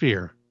temporal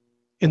sphere,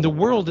 in the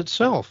world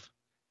itself,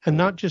 and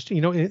not just,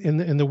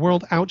 in the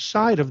world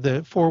outside of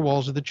the four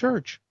walls of the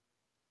church.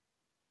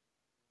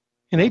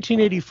 In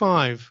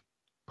 1885,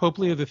 Pope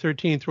Leo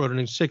XIII wrote an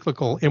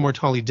encyclical,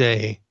 Immortali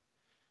Dei,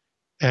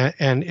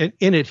 and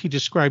in it he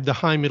described the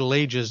High Middle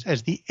Ages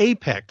as the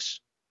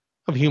apex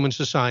of human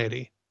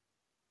society.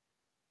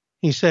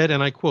 He said,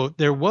 and I quote,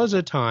 "There was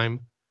a time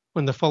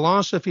when the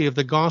philosophy of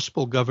the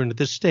gospel governed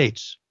the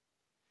states.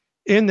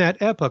 In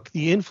that epoch,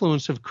 the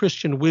influence of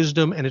Christian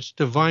wisdom and its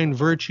divine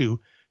virtue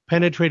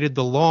penetrated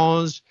the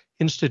laws,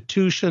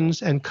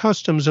 institutions, and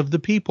customs of the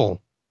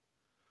people,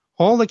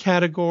 all the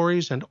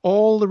categories and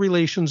all the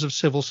relations of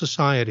civil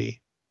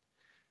society.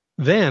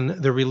 Then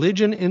the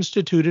religion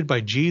instituted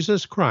by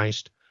Jesus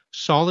Christ,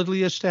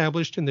 solidly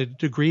established in the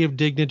degree of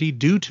dignity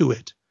due to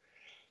it,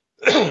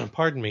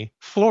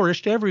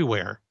 flourished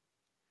everywhere,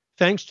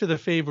 thanks to the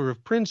favor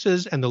of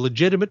princes and the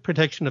legitimate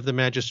protection of the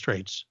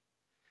magistrates.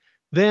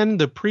 Then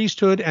the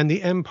priesthood and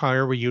the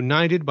empire were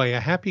united by a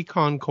happy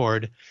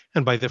concord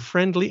and by the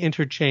friendly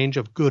interchange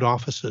of good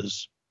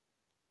offices.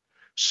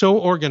 So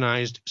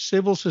organized,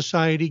 civil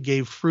society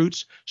gave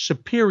fruits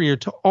superior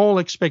to all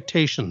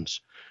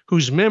expectations,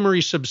 whose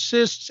memory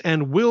subsists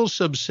and will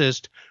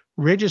subsist,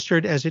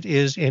 registered as it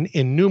is in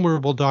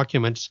innumerable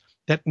documents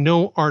that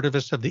no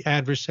artifice of the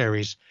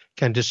adversaries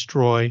can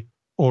destroy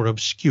or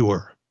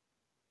obscure."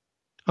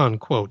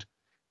 Unquote.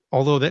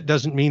 Although that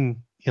doesn't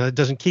mean, it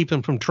doesn't keep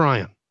them from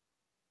trying.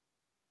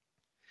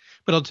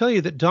 But I'll tell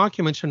you that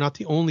documents are not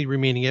the only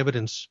remaining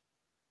evidence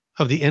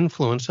of the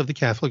influence of the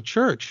Catholic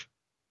Church.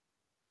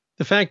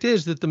 The fact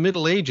is that the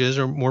Middle Ages,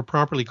 or more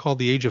properly called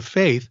the Age of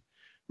Faith,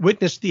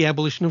 witnessed the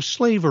abolition of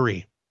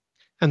slavery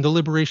and the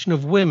liberation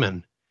of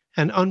women,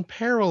 and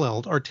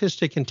unparalleled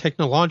artistic and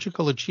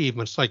technological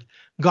achievements like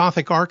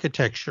Gothic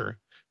architecture,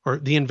 or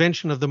the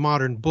invention of the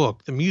modern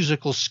book, the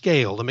musical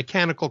scale, the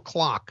mechanical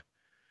clock,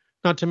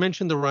 not to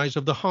mention the rise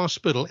of the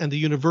hospital and the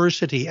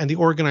university and the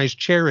organized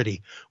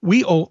charity.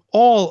 We owe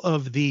all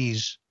of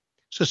these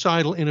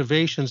societal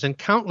innovations and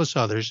countless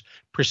others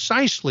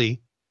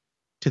precisely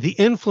to the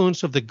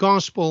influence of the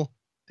gospel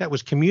that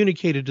was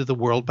communicated to the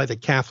world by the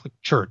Catholic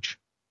Church.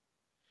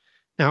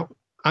 Now,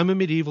 I'm a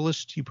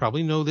medievalist. You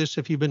probably know this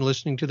if you've been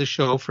listening to the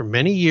show. For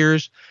many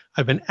years,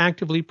 I've been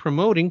actively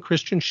promoting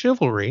Christian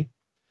chivalry,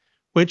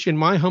 which, in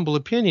my humble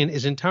opinion,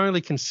 is entirely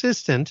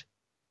consistent,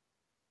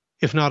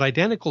 if not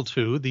identical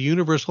to, the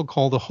universal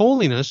call to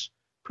holiness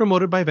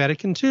promoted by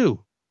Vatican II.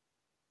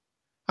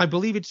 I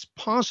believe it's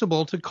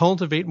possible to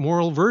cultivate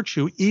moral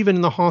virtue even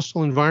in the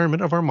hostile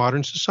environment of our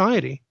modern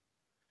society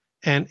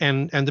and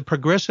the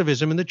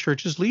progressivism in the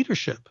church's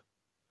leadership.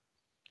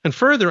 And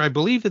further, I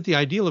believe that the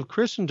ideal of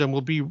Christendom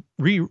will be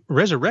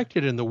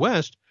resurrected in the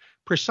West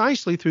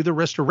precisely through the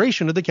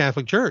restoration of the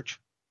Catholic Church.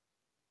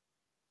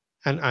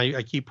 And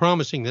I keep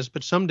promising this,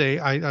 but someday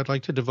I'd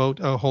like to devote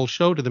a whole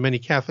show to the many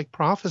Catholic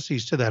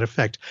prophecies to that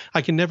effect.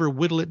 I can never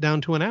whittle it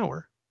down to an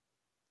hour.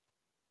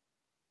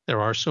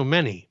 There are so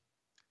many.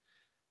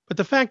 But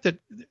the fact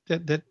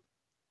that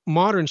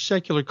modern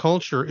secular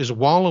culture is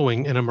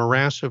wallowing in a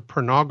morass of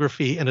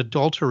pornography and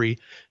adultery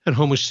and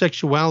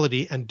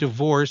homosexuality and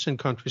divorce and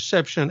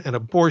contraception and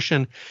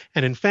abortion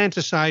and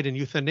infanticide and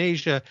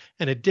euthanasia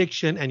and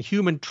addiction and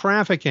human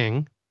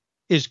trafficking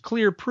is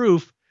clear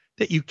proof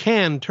that you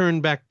can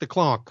turn back the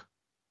clock.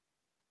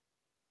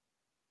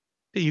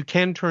 That you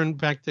can turn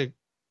back the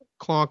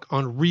clock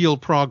on real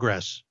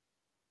progress.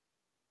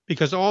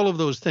 Because all of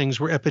those things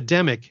were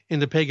epidemic in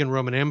the pagan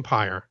Roman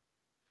Empire.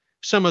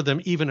 Some of them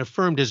even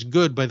affirmed as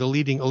good by the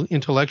leading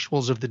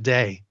intellectuals of the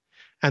day.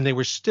 And they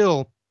were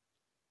still,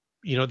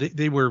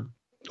 they were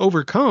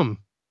overcome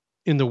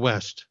in the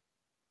West,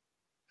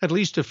 at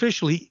least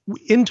officially,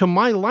 into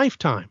my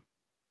lifetime.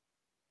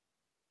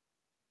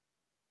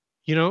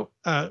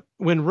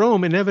 When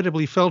Rome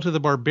inevitably fell to the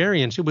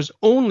barbarians, it was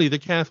only the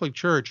Catholic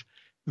Church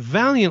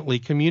valiantly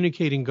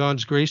communicating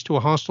God's grace to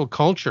a hostile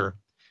culture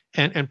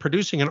and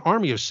producing an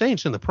army of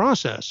saints in the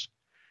process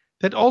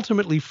that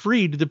ultimately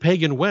freed the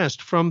pagan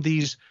West from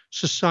these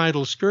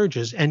societal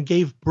scourges and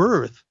gave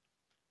birth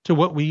to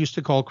what we used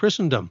to call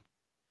Christendom.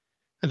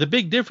 And the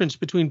big difference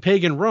between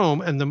pagan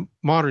Rome and the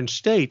modern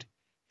state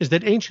is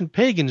that ancient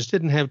pagans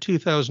didn't have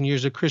 2,000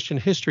 years of Christian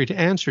history to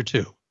answer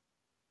to,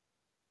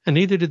 and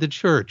neither did the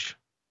church.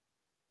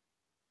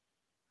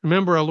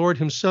 Remember, our Lord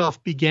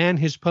himself began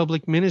his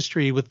public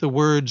ministry with the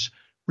words,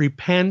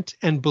 "Repent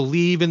and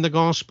believe in the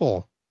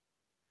gospel."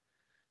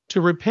 To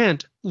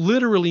repent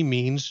literally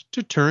means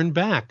to turn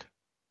back.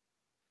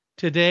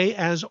 Today,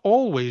 as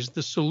always,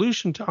 the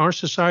solution to our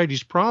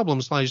society's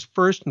problems lies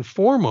first and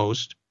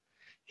foremost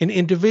in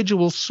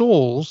individual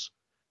souls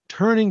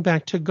turning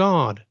back to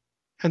God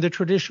and the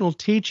traditional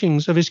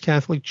teachings of his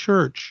Catholic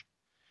Church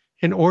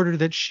in order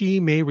that she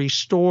may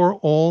restore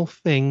all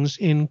things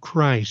in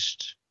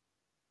Christ.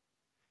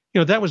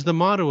 That was the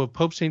motto of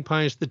Pope St.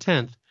 Pius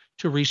X,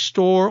 to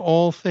restore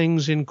all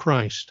things in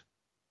Christ.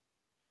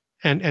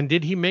 And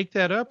did he make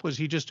that up? Was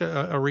he just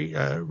a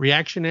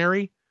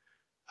reactionary,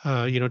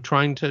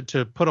 trying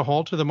to put a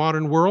halt to the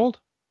modern world?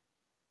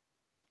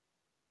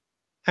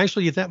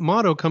 Actually, that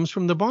motto comes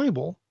from the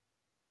Bible,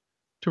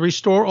 to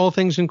restore all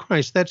things in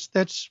Christ.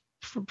 That's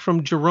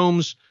from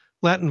Jerome's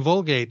Latin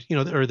Vulgate,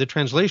 or the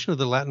translation of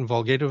the Latin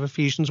Vulgate of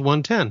Ephesians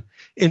 1:10.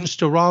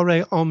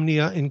 Instaurare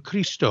omnia in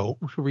Christo,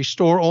 to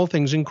restore all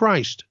things in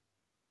Christ.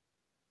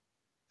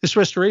 This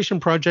restoration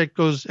project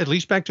goes at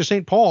least back to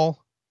St.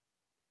 Paul.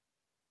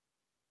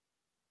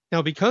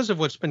 Now, because of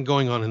what's been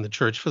going on in the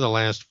church for the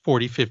last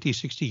 40, 50,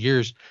 60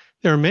 years,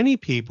 there are many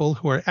people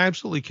who are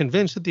absolutely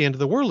convinced that the end of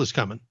the world is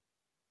coming.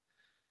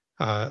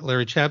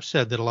 Larry Chapp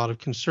said that a lot of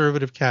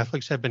conservative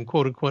Catholics have been,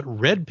 quote unquote,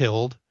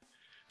 red-pilled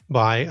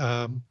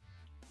by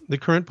the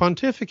current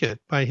pontificate,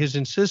 by his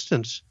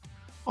insistence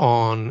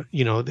on,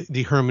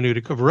 the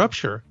hermeneutic of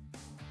rupture.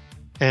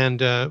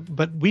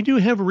 But we do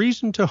have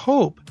reason to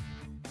hope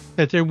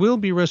that there will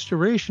be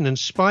restoration in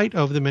spite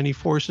of the many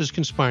forces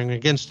conspiring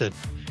against it.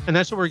 And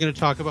that's what we're going to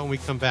talk about when we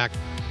come back.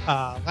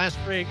 Last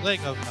leg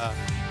of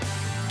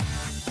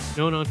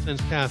No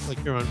Nonsense Catholic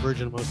here on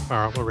Virgin Most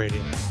Powerful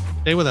Radio.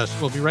 Stay with us.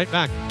 We'll be right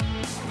back.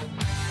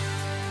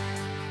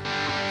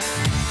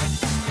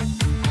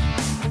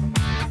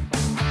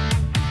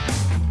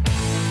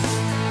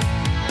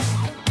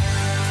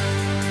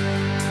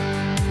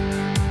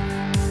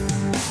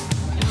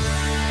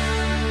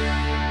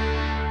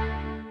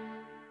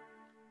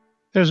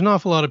 There's an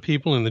awful lot of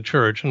people in the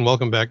church, and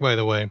welcome back, by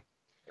the way,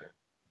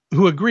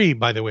 who agree,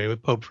 by the way,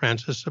 with Pope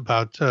Francis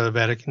about not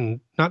Vatican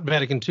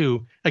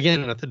II,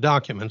 again, not the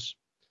documents,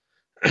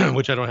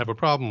 which I don't have a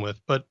problem with,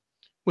 but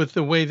with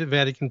the way that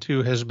Vatican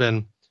II has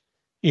been,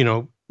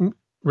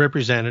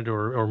 represented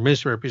or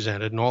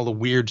misrepresented and all the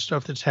weird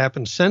stuff that's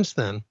happened since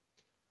then.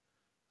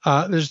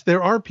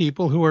 There are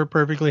people who are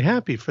perfectly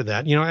happy for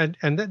that,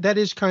 and that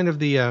is kind of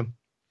the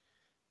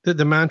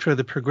mantra of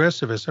the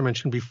progressivists I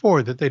mentioned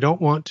before, that they don't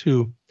want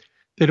to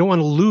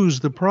lose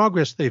the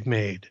progress they've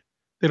made.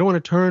 They don't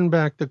want to turn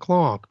back the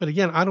clock. But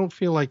again, I don't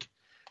feel like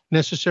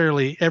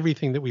necessarily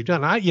everything that we've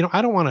done. I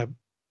don't want to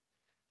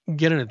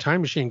get in a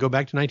time machine and go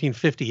back to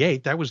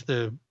 1958. That was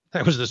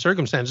the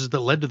circumstances that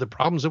led to the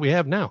problems that we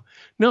have now.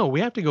 No, we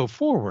have to go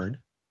forward.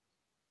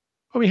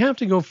 But we have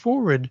to go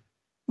forward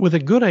with a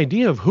good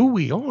idea of who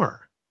we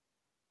are.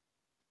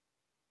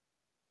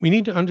 We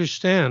need to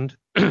understand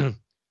the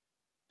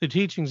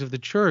teachings of the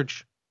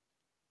church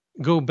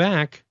go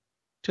back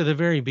to the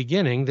very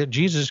beginning, that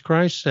Jesus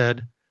Christ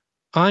said,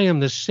 "I am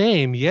the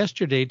same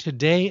yesterday,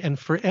 today, and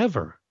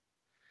forever."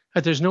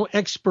 That there's no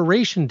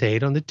expiration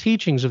date on the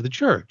teachings of the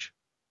church.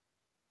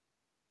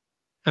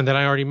 And that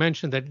I already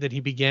mentioned that he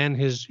began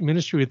his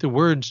ministry with the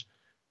words,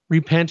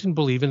 "Repent and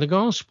believe in the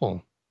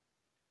gospel."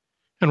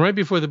 And right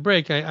before the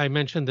break, I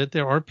mentioned that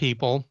there are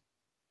people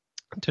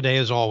today,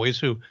 as always,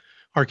 who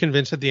are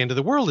convinced that the end of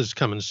the world is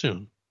coming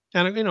soon.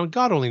 And,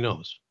 God only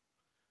knows.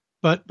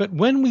 But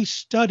when we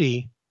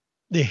study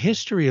the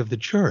history of the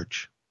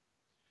church,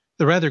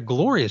 the rather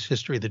glorious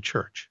history of the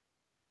church,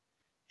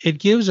 it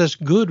gives us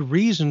good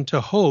reason to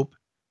hope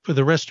for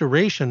the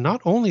restoration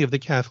not only of the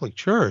Catholic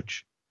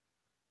Church,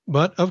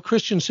 but of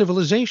Christian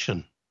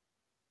civilization.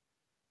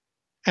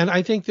 And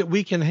I think that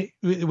we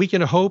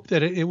can hope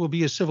that it will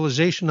be a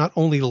civilization not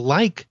only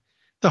like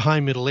the high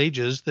Middle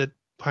Ages that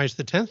Pius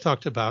X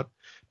talked about,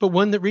 but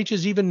one that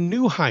reaches even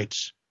new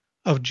heights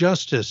of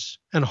justice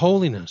and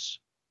holiness.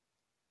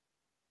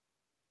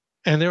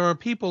 And there are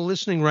people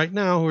listening right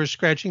now who are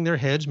scratching their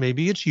heads,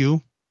 maybe it's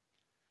you,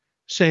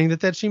 saying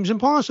that seems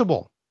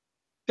impossible,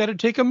 that it'd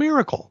take a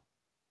miracle.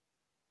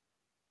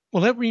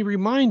 Well, let me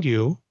remind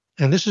you,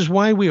 and this is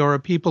why we are a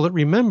people that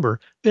remember,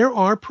 there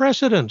are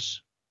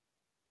precedents.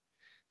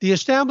 The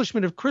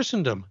establishment of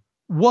Christendom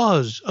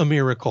was a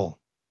miracle.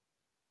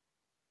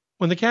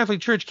 When the Catholic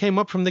Church came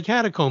up from the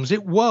catacombs,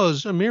 it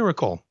was a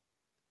miracle.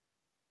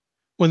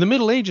 When the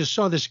Middle Ages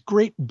saw this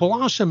great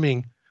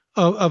blossoming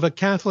of a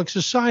Catholic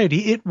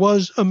society, it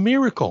was a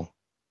miracle.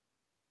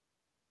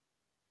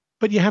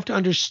 But you have to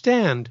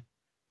understand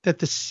that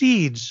the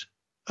seeds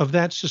of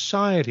that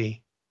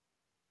society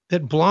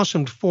that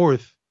blossomed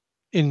forth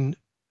in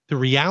the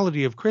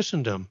reality of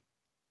Christendom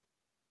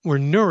were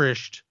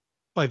nourished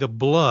by the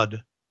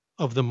blood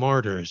of the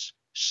martyrs,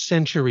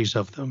 centuries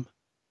of them.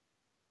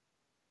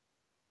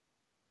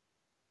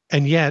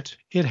 And yet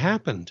it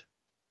happened.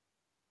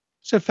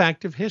 It's a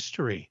fact of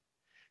history.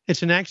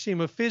 It's an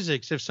axiom of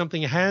physics. If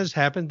something has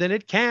happened, then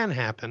it can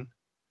happen.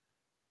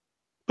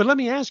 But let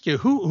me ask you,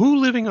 who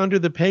living under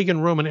the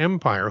pagan Roman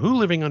Empire, who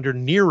living under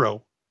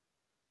Nero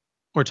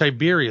or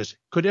Tiberius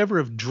could ever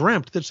have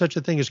dreamt that such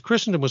a thing as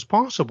Christendom was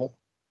possible?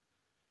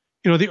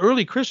 You know, the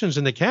early Christians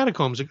in the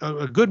catacombs,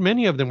 a good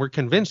many of them were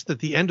convinced that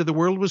the end of the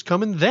world was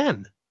coming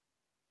then.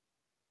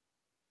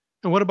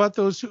 And what about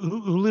those who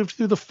lived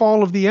through the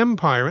fall of the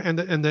empire and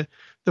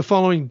the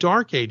following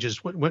dark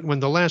ages, when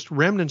the last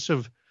remnants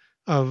of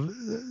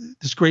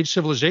this great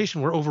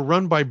civilization were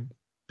overrun by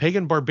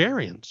pagan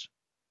barbarians?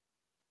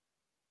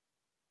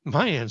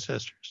 My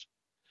ancestors.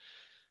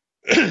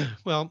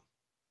 Well,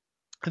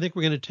 I think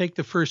we're going to take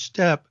the first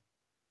step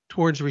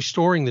towards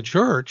restoring the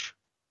church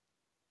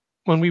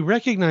when we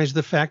recognize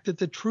the fact that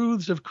the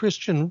truths of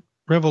Christian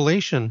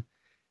revelation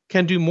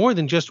can do more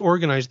than just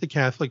organize the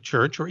Catholic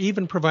Church or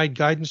even provide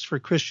guidance for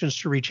Christians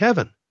to reach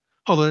heaven,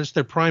 although that's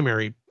their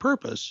primary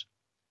purpose.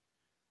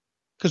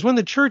 Because when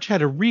the church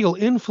had a real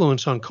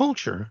influence on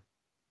culture,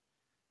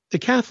 the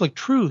Catholic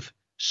truth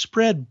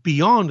spread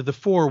beyond the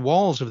four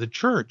walls of the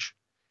church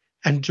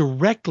and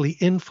directly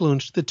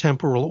influenced the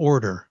temporal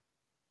order.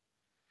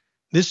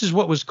 This is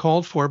what was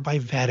called for by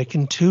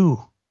Vatican II.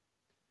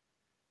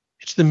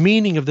 It's the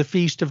meaning of the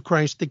Feast of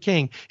Christ the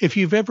King. If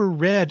you've ever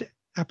read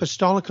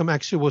Apostolicam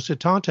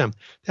Actuositatem,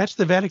 that's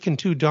the Vatican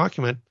II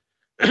document,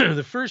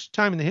 the first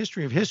time in the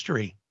history of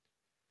history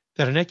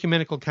that an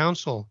ecumenical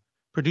council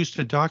produced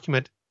a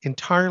document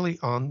entirely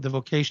on the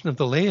vocation of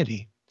the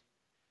laity.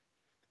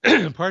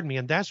 Pardon me.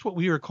 And that's what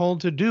we are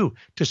called to do,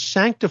 to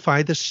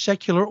sanctify the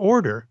secular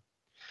order,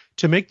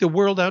 to make the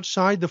world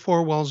outside the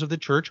four walls of the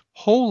church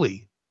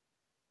holy,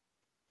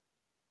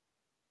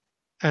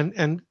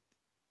 and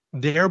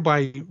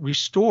thereby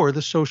restore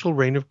the social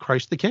reign of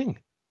Christ the King.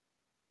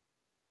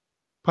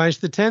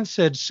 Pius X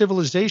said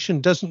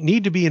civilization doesn't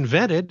need to be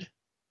invented,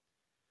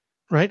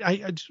 right?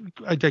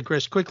 I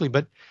digress quickly,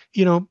 but,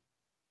 you know,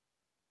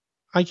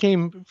 I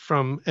came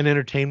from an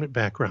entertainment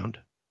background.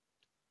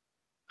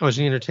 I was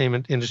in the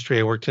entertainment industry.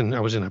 I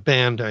was in a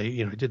band. I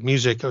did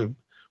music. I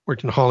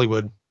worked in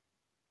Hollywood.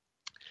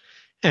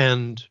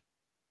 And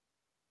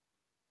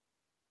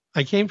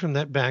I came from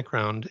that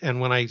background.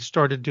 And when I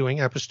started doing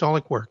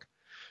apostolic work,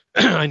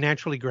 I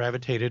naturally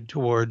gravitated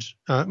towards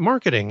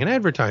marketing and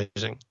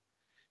advertising,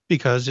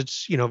 because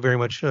it's, very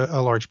much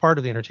a large part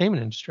of the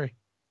entertainment industry.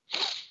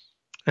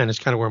 And it's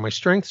kind of where my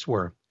strengths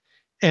were.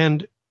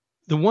 And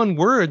the one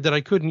word that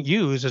I couldn't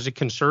use as a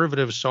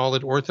conservative,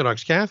 solid,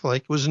 Orthodox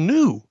Catholic was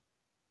new.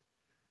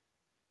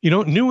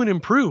 New and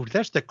improved.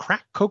 That's the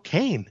crack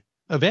cocaine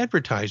of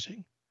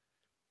advertising.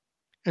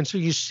 And so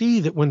you see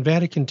that when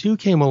Vatican II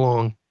came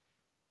along,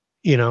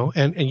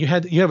 and you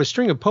have a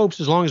string of popes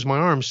as long as my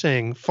arm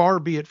saying, far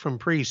be it from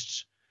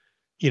priests,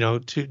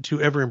 to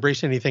ever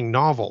embrace anything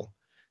novel.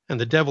 And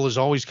the devil is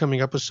always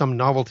coming up with some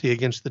novelty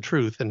against the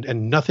truth,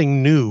 and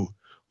nothing new,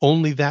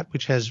 only that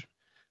which has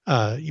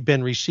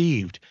been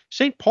received.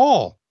 St.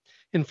 Paul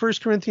in 1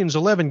 Corinthians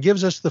 11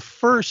 gives us the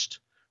first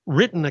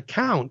written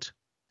account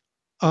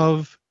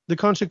of the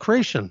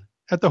consecration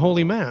at the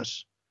Holy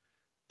Mass,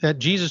 that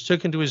Jesus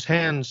took into his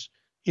hands,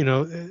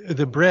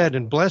 the bread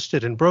and blessed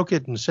it and broke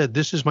it and said,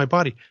 "This is my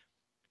body."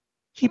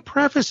 He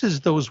prefaces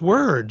those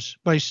words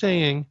by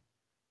saying,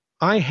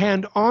 "I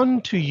hand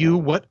on to you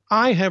what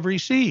I have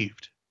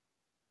received."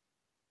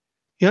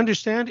 You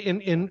understand,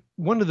 in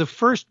one of the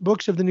first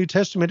books of the New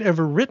Testament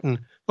ever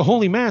written, the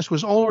Holy Mass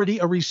was already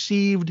a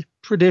received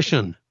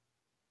tradition.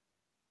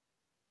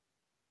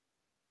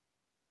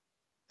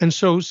 And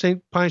so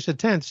St. Pius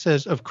X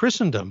says of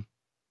Christendom,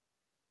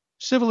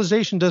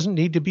 civilization doesn't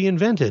need to be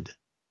invented,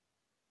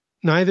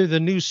 neither the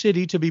new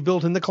city to be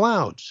built in the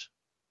clouds.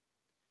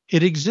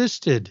 It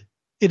existed.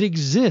 It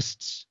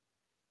exists.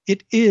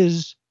 It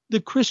is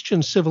the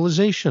Christian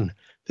civilization,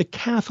 the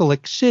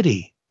Catholic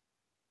city.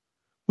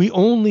 We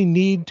only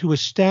need to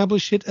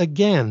establish it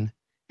again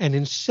and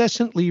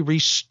incessantly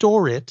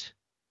restore it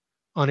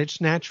on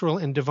its natural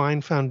and divine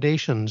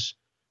foundations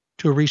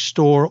to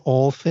restore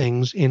all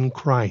things in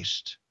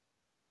Christ.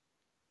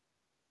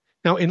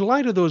 Now, in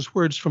light of those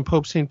words from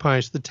Pope St.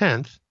 Pius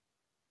X,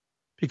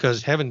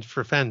 because heaven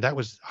forfend, that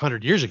was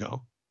 100 years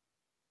ago,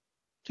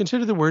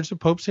 consider the words of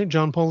Pope St.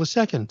 John Paul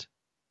II.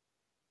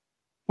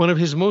 One of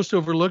his most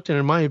overlooked and,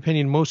 in my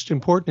opinion, most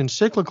important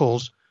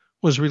encyclicals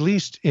was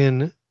released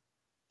in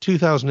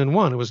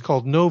 2001. It was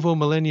called Novo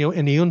Millennio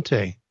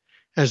Eniunte,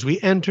 as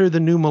we enter the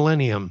new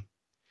millennium.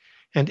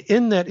 And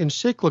in that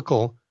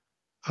encyclical,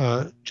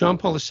 John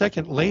Paul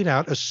II laid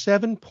out a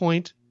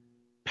 7-point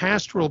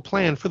pastoral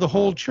plan for the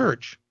whole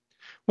church.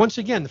 Once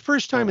again, the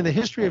first time in the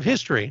history of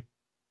history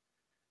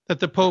that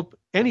the Pope,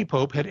 any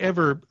Pope, had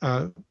ever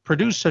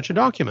produced such a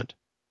document.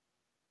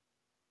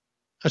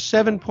 A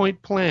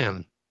 7-point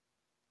plan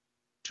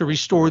to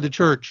restore the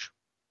church.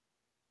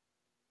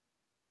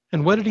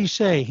 And what did he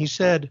say? He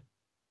said,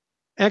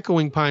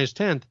 echoing Pius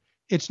X,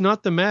 it's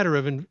not a matter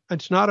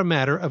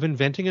of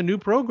inventing a new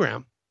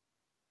program.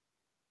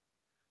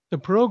 The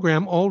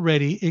program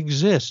already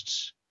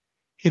exists.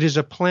 It is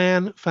a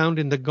plan found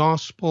in the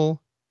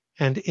gospel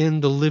and in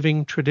the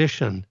living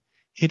tradition.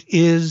 It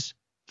is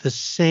the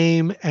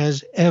same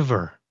as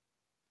ever.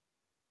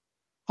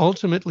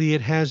 Ultimately,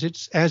 it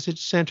has as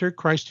its center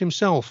Christ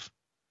himself,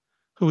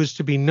 who is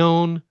to be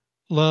known,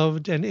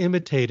 loved, and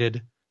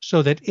imitated,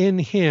 so that in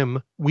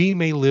him we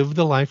may live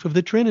the life of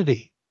the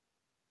Trinity,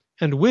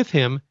 and with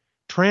him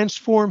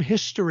transform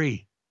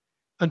history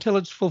until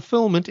its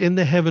fulfillment in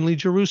the heavenly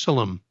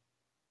Jerusalem.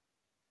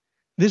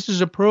 This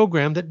is a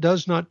program that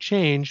does not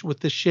change with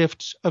the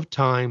shifts of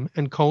time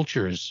and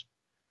cultures.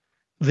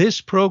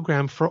 This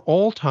program for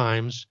all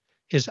times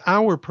is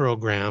our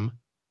program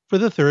for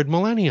the third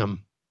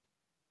millennium.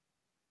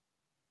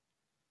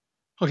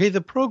 Okay,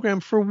 the program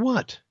for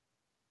what?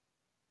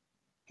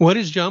 What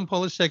is John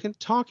Paul II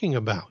talking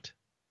about?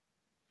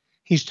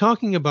 He's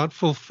talking about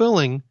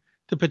fulfilling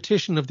the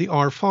petition of the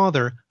Our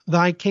Father,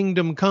 thy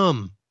kingdom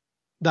come,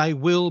 thy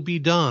will be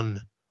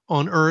done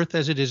on earth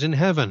as it is in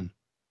heaven.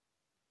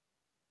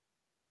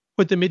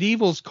 What the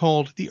medievals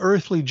called the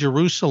earthly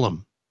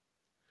Jerusalem,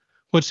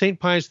 what St.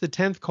 Pius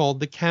X called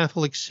the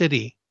Catholic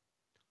city,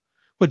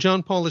 what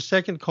John Paul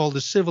II called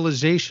the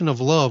civilization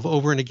of love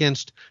over and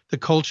against the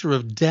culture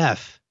of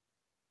death,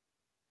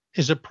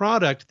 is a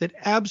product that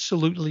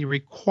absolutely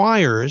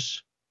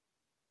requires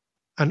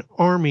an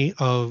army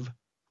of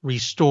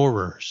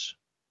restorers.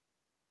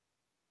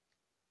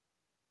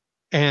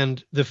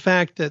 And the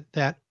fact that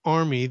that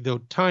army, though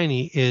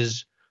tiny,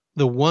 is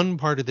the one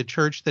part of the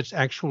church that's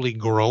actually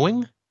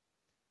growing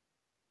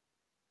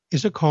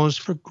is a cause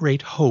for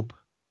great hope.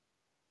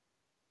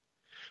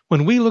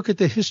 When we look at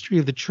the history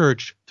of the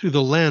church through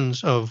the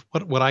lens of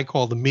what I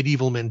call the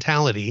medieval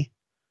mentality,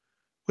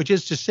 which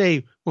is to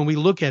say, when we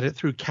look at it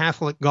through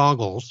Catholic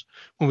goggles,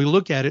 when we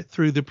look at it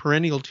through the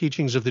perennial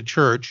teachings of the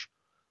church,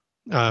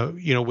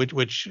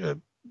 which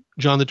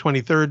John the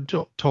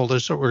 23rd told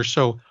us were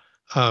so,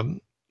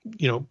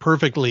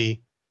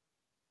 perfectly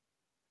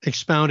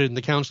expounded in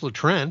the Council of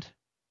Trent.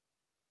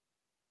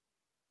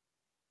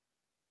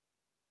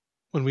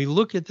 When we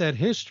look at that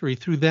history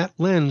through that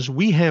lens,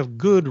 we have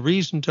good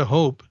reason to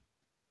hope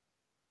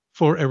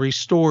for a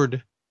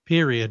restored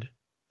period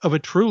of a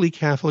truly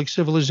Catholic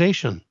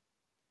civilization.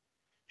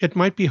 It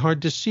might be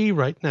hard to see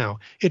right now.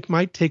 It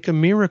might take a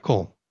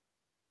miracle.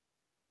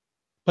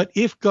 But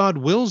if God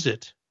wills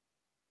it,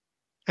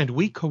 and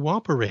we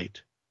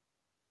cooperate,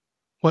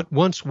 what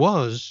once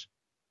was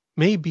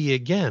may be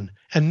again,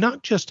 and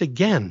not just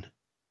again,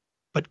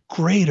 but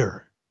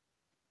greater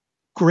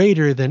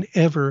than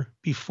ever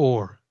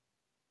before.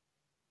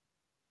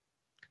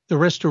 The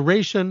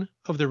restoration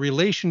of the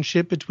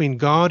relationship between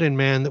God and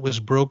man that was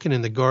broken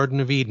in the Garden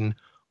of Eden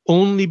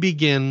only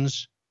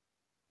begins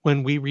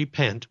when we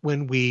repent,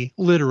 when we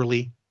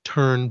literally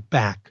turn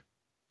back.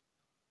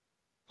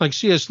 Like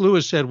C.S.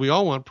 Lewis said, we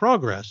all want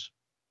progress.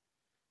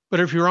 But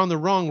if you're on the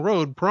wrong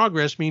road,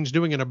 progress means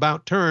doing an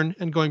about turn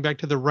and going back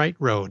to the right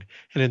road.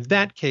 And in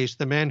that case,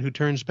 the man who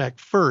turns back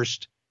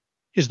first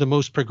is the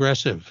most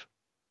progressive.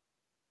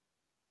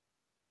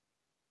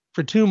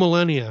 For 2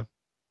 millennia,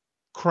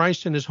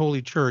 Christ and his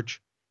holy church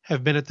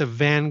have been at the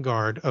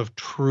vanguard of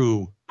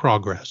true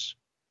progress.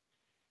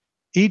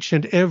 Each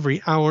and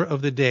every hour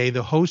of the day,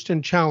 the host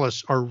and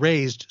chalice are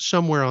raised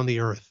somewhere on the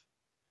earth.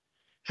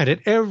 And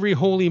at every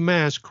holy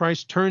mass,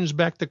 Christ turns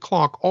back the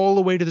clock all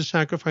the way to the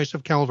sacrifice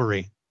of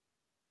Calvary.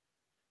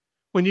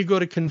 When you go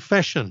to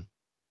confession,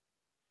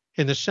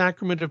 in the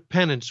sacrament of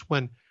penance,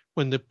 when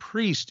the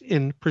priest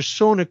in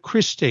persona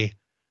Christi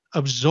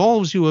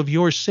absolves you of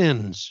your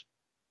sins,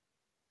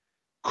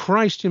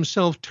 Christ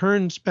himself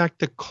turns back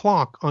the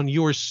clock on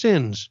your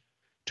sins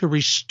to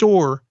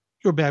restore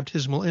your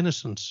baptismal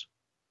innocence.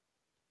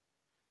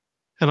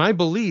 And I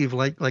believe,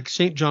 like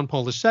St. John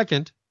Paul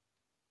II,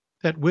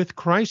 that with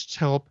Christ's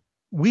help,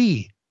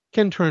 we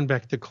can turn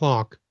back the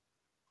clock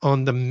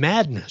on the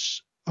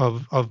madness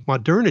of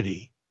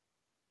modernity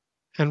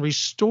and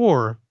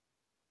restore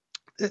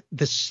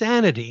the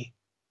sanity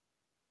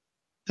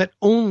that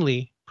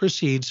only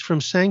proceeds from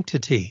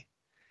sanctity.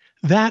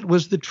 That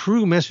was the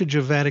true message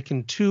of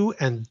Vatican II,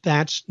 and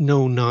that's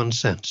no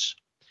nonsense.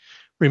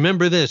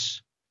 Remember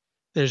this,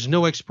 there's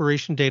no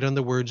expiration date on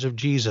the words of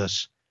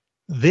Jesus.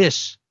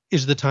 This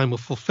is the time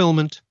of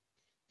fulfillment.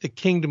 The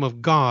kingdom of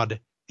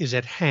God is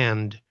at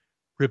hand.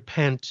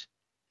 Repent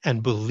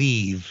and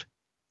believe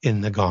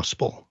in the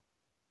gospel.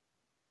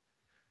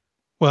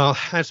 Well,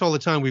 that's all the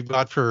time we've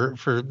got for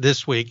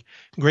this week.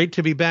 Great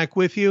to be back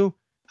with you.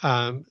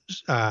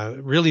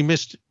 Really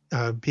missed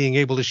being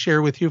able to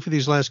share with you for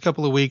these last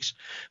couple of weeks.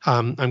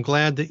 I'm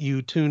glad that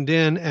you tuned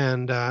in,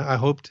 and I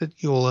hope that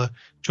you'll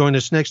join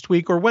us next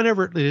week or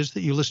whenever it is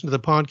that you listen to the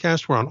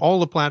podcast. We're on all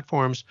the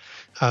platforms,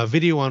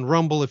 video on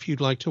Rumble if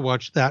you'd like to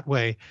watch that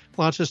way.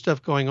 Lots of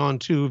stuff going on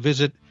too.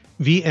 Visit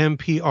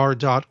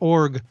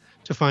vmpr.org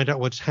to find out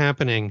what's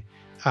happening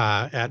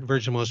at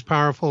Virgin Most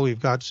Powerful.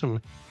 We've got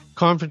some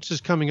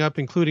conferences coming up,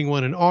 including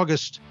one in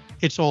August.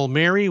 It's All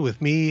Mary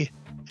with me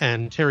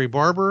and Terry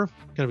Barber.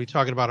 Going to be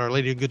talking about Our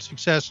Lady of Good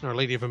Success and Our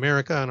Lady of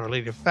America and Our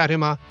Lady of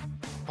Fatima.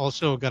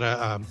 Also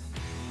got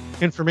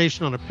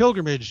information on a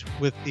pilgrimage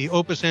with the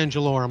Opus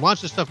Angelorum.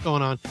 Lots of stuff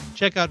going on.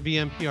 Check out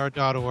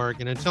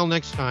vmpr.org. And until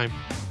next time,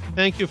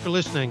 thank you for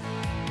listening,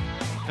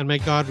 and may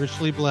God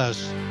richly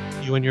bless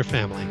you and your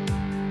family.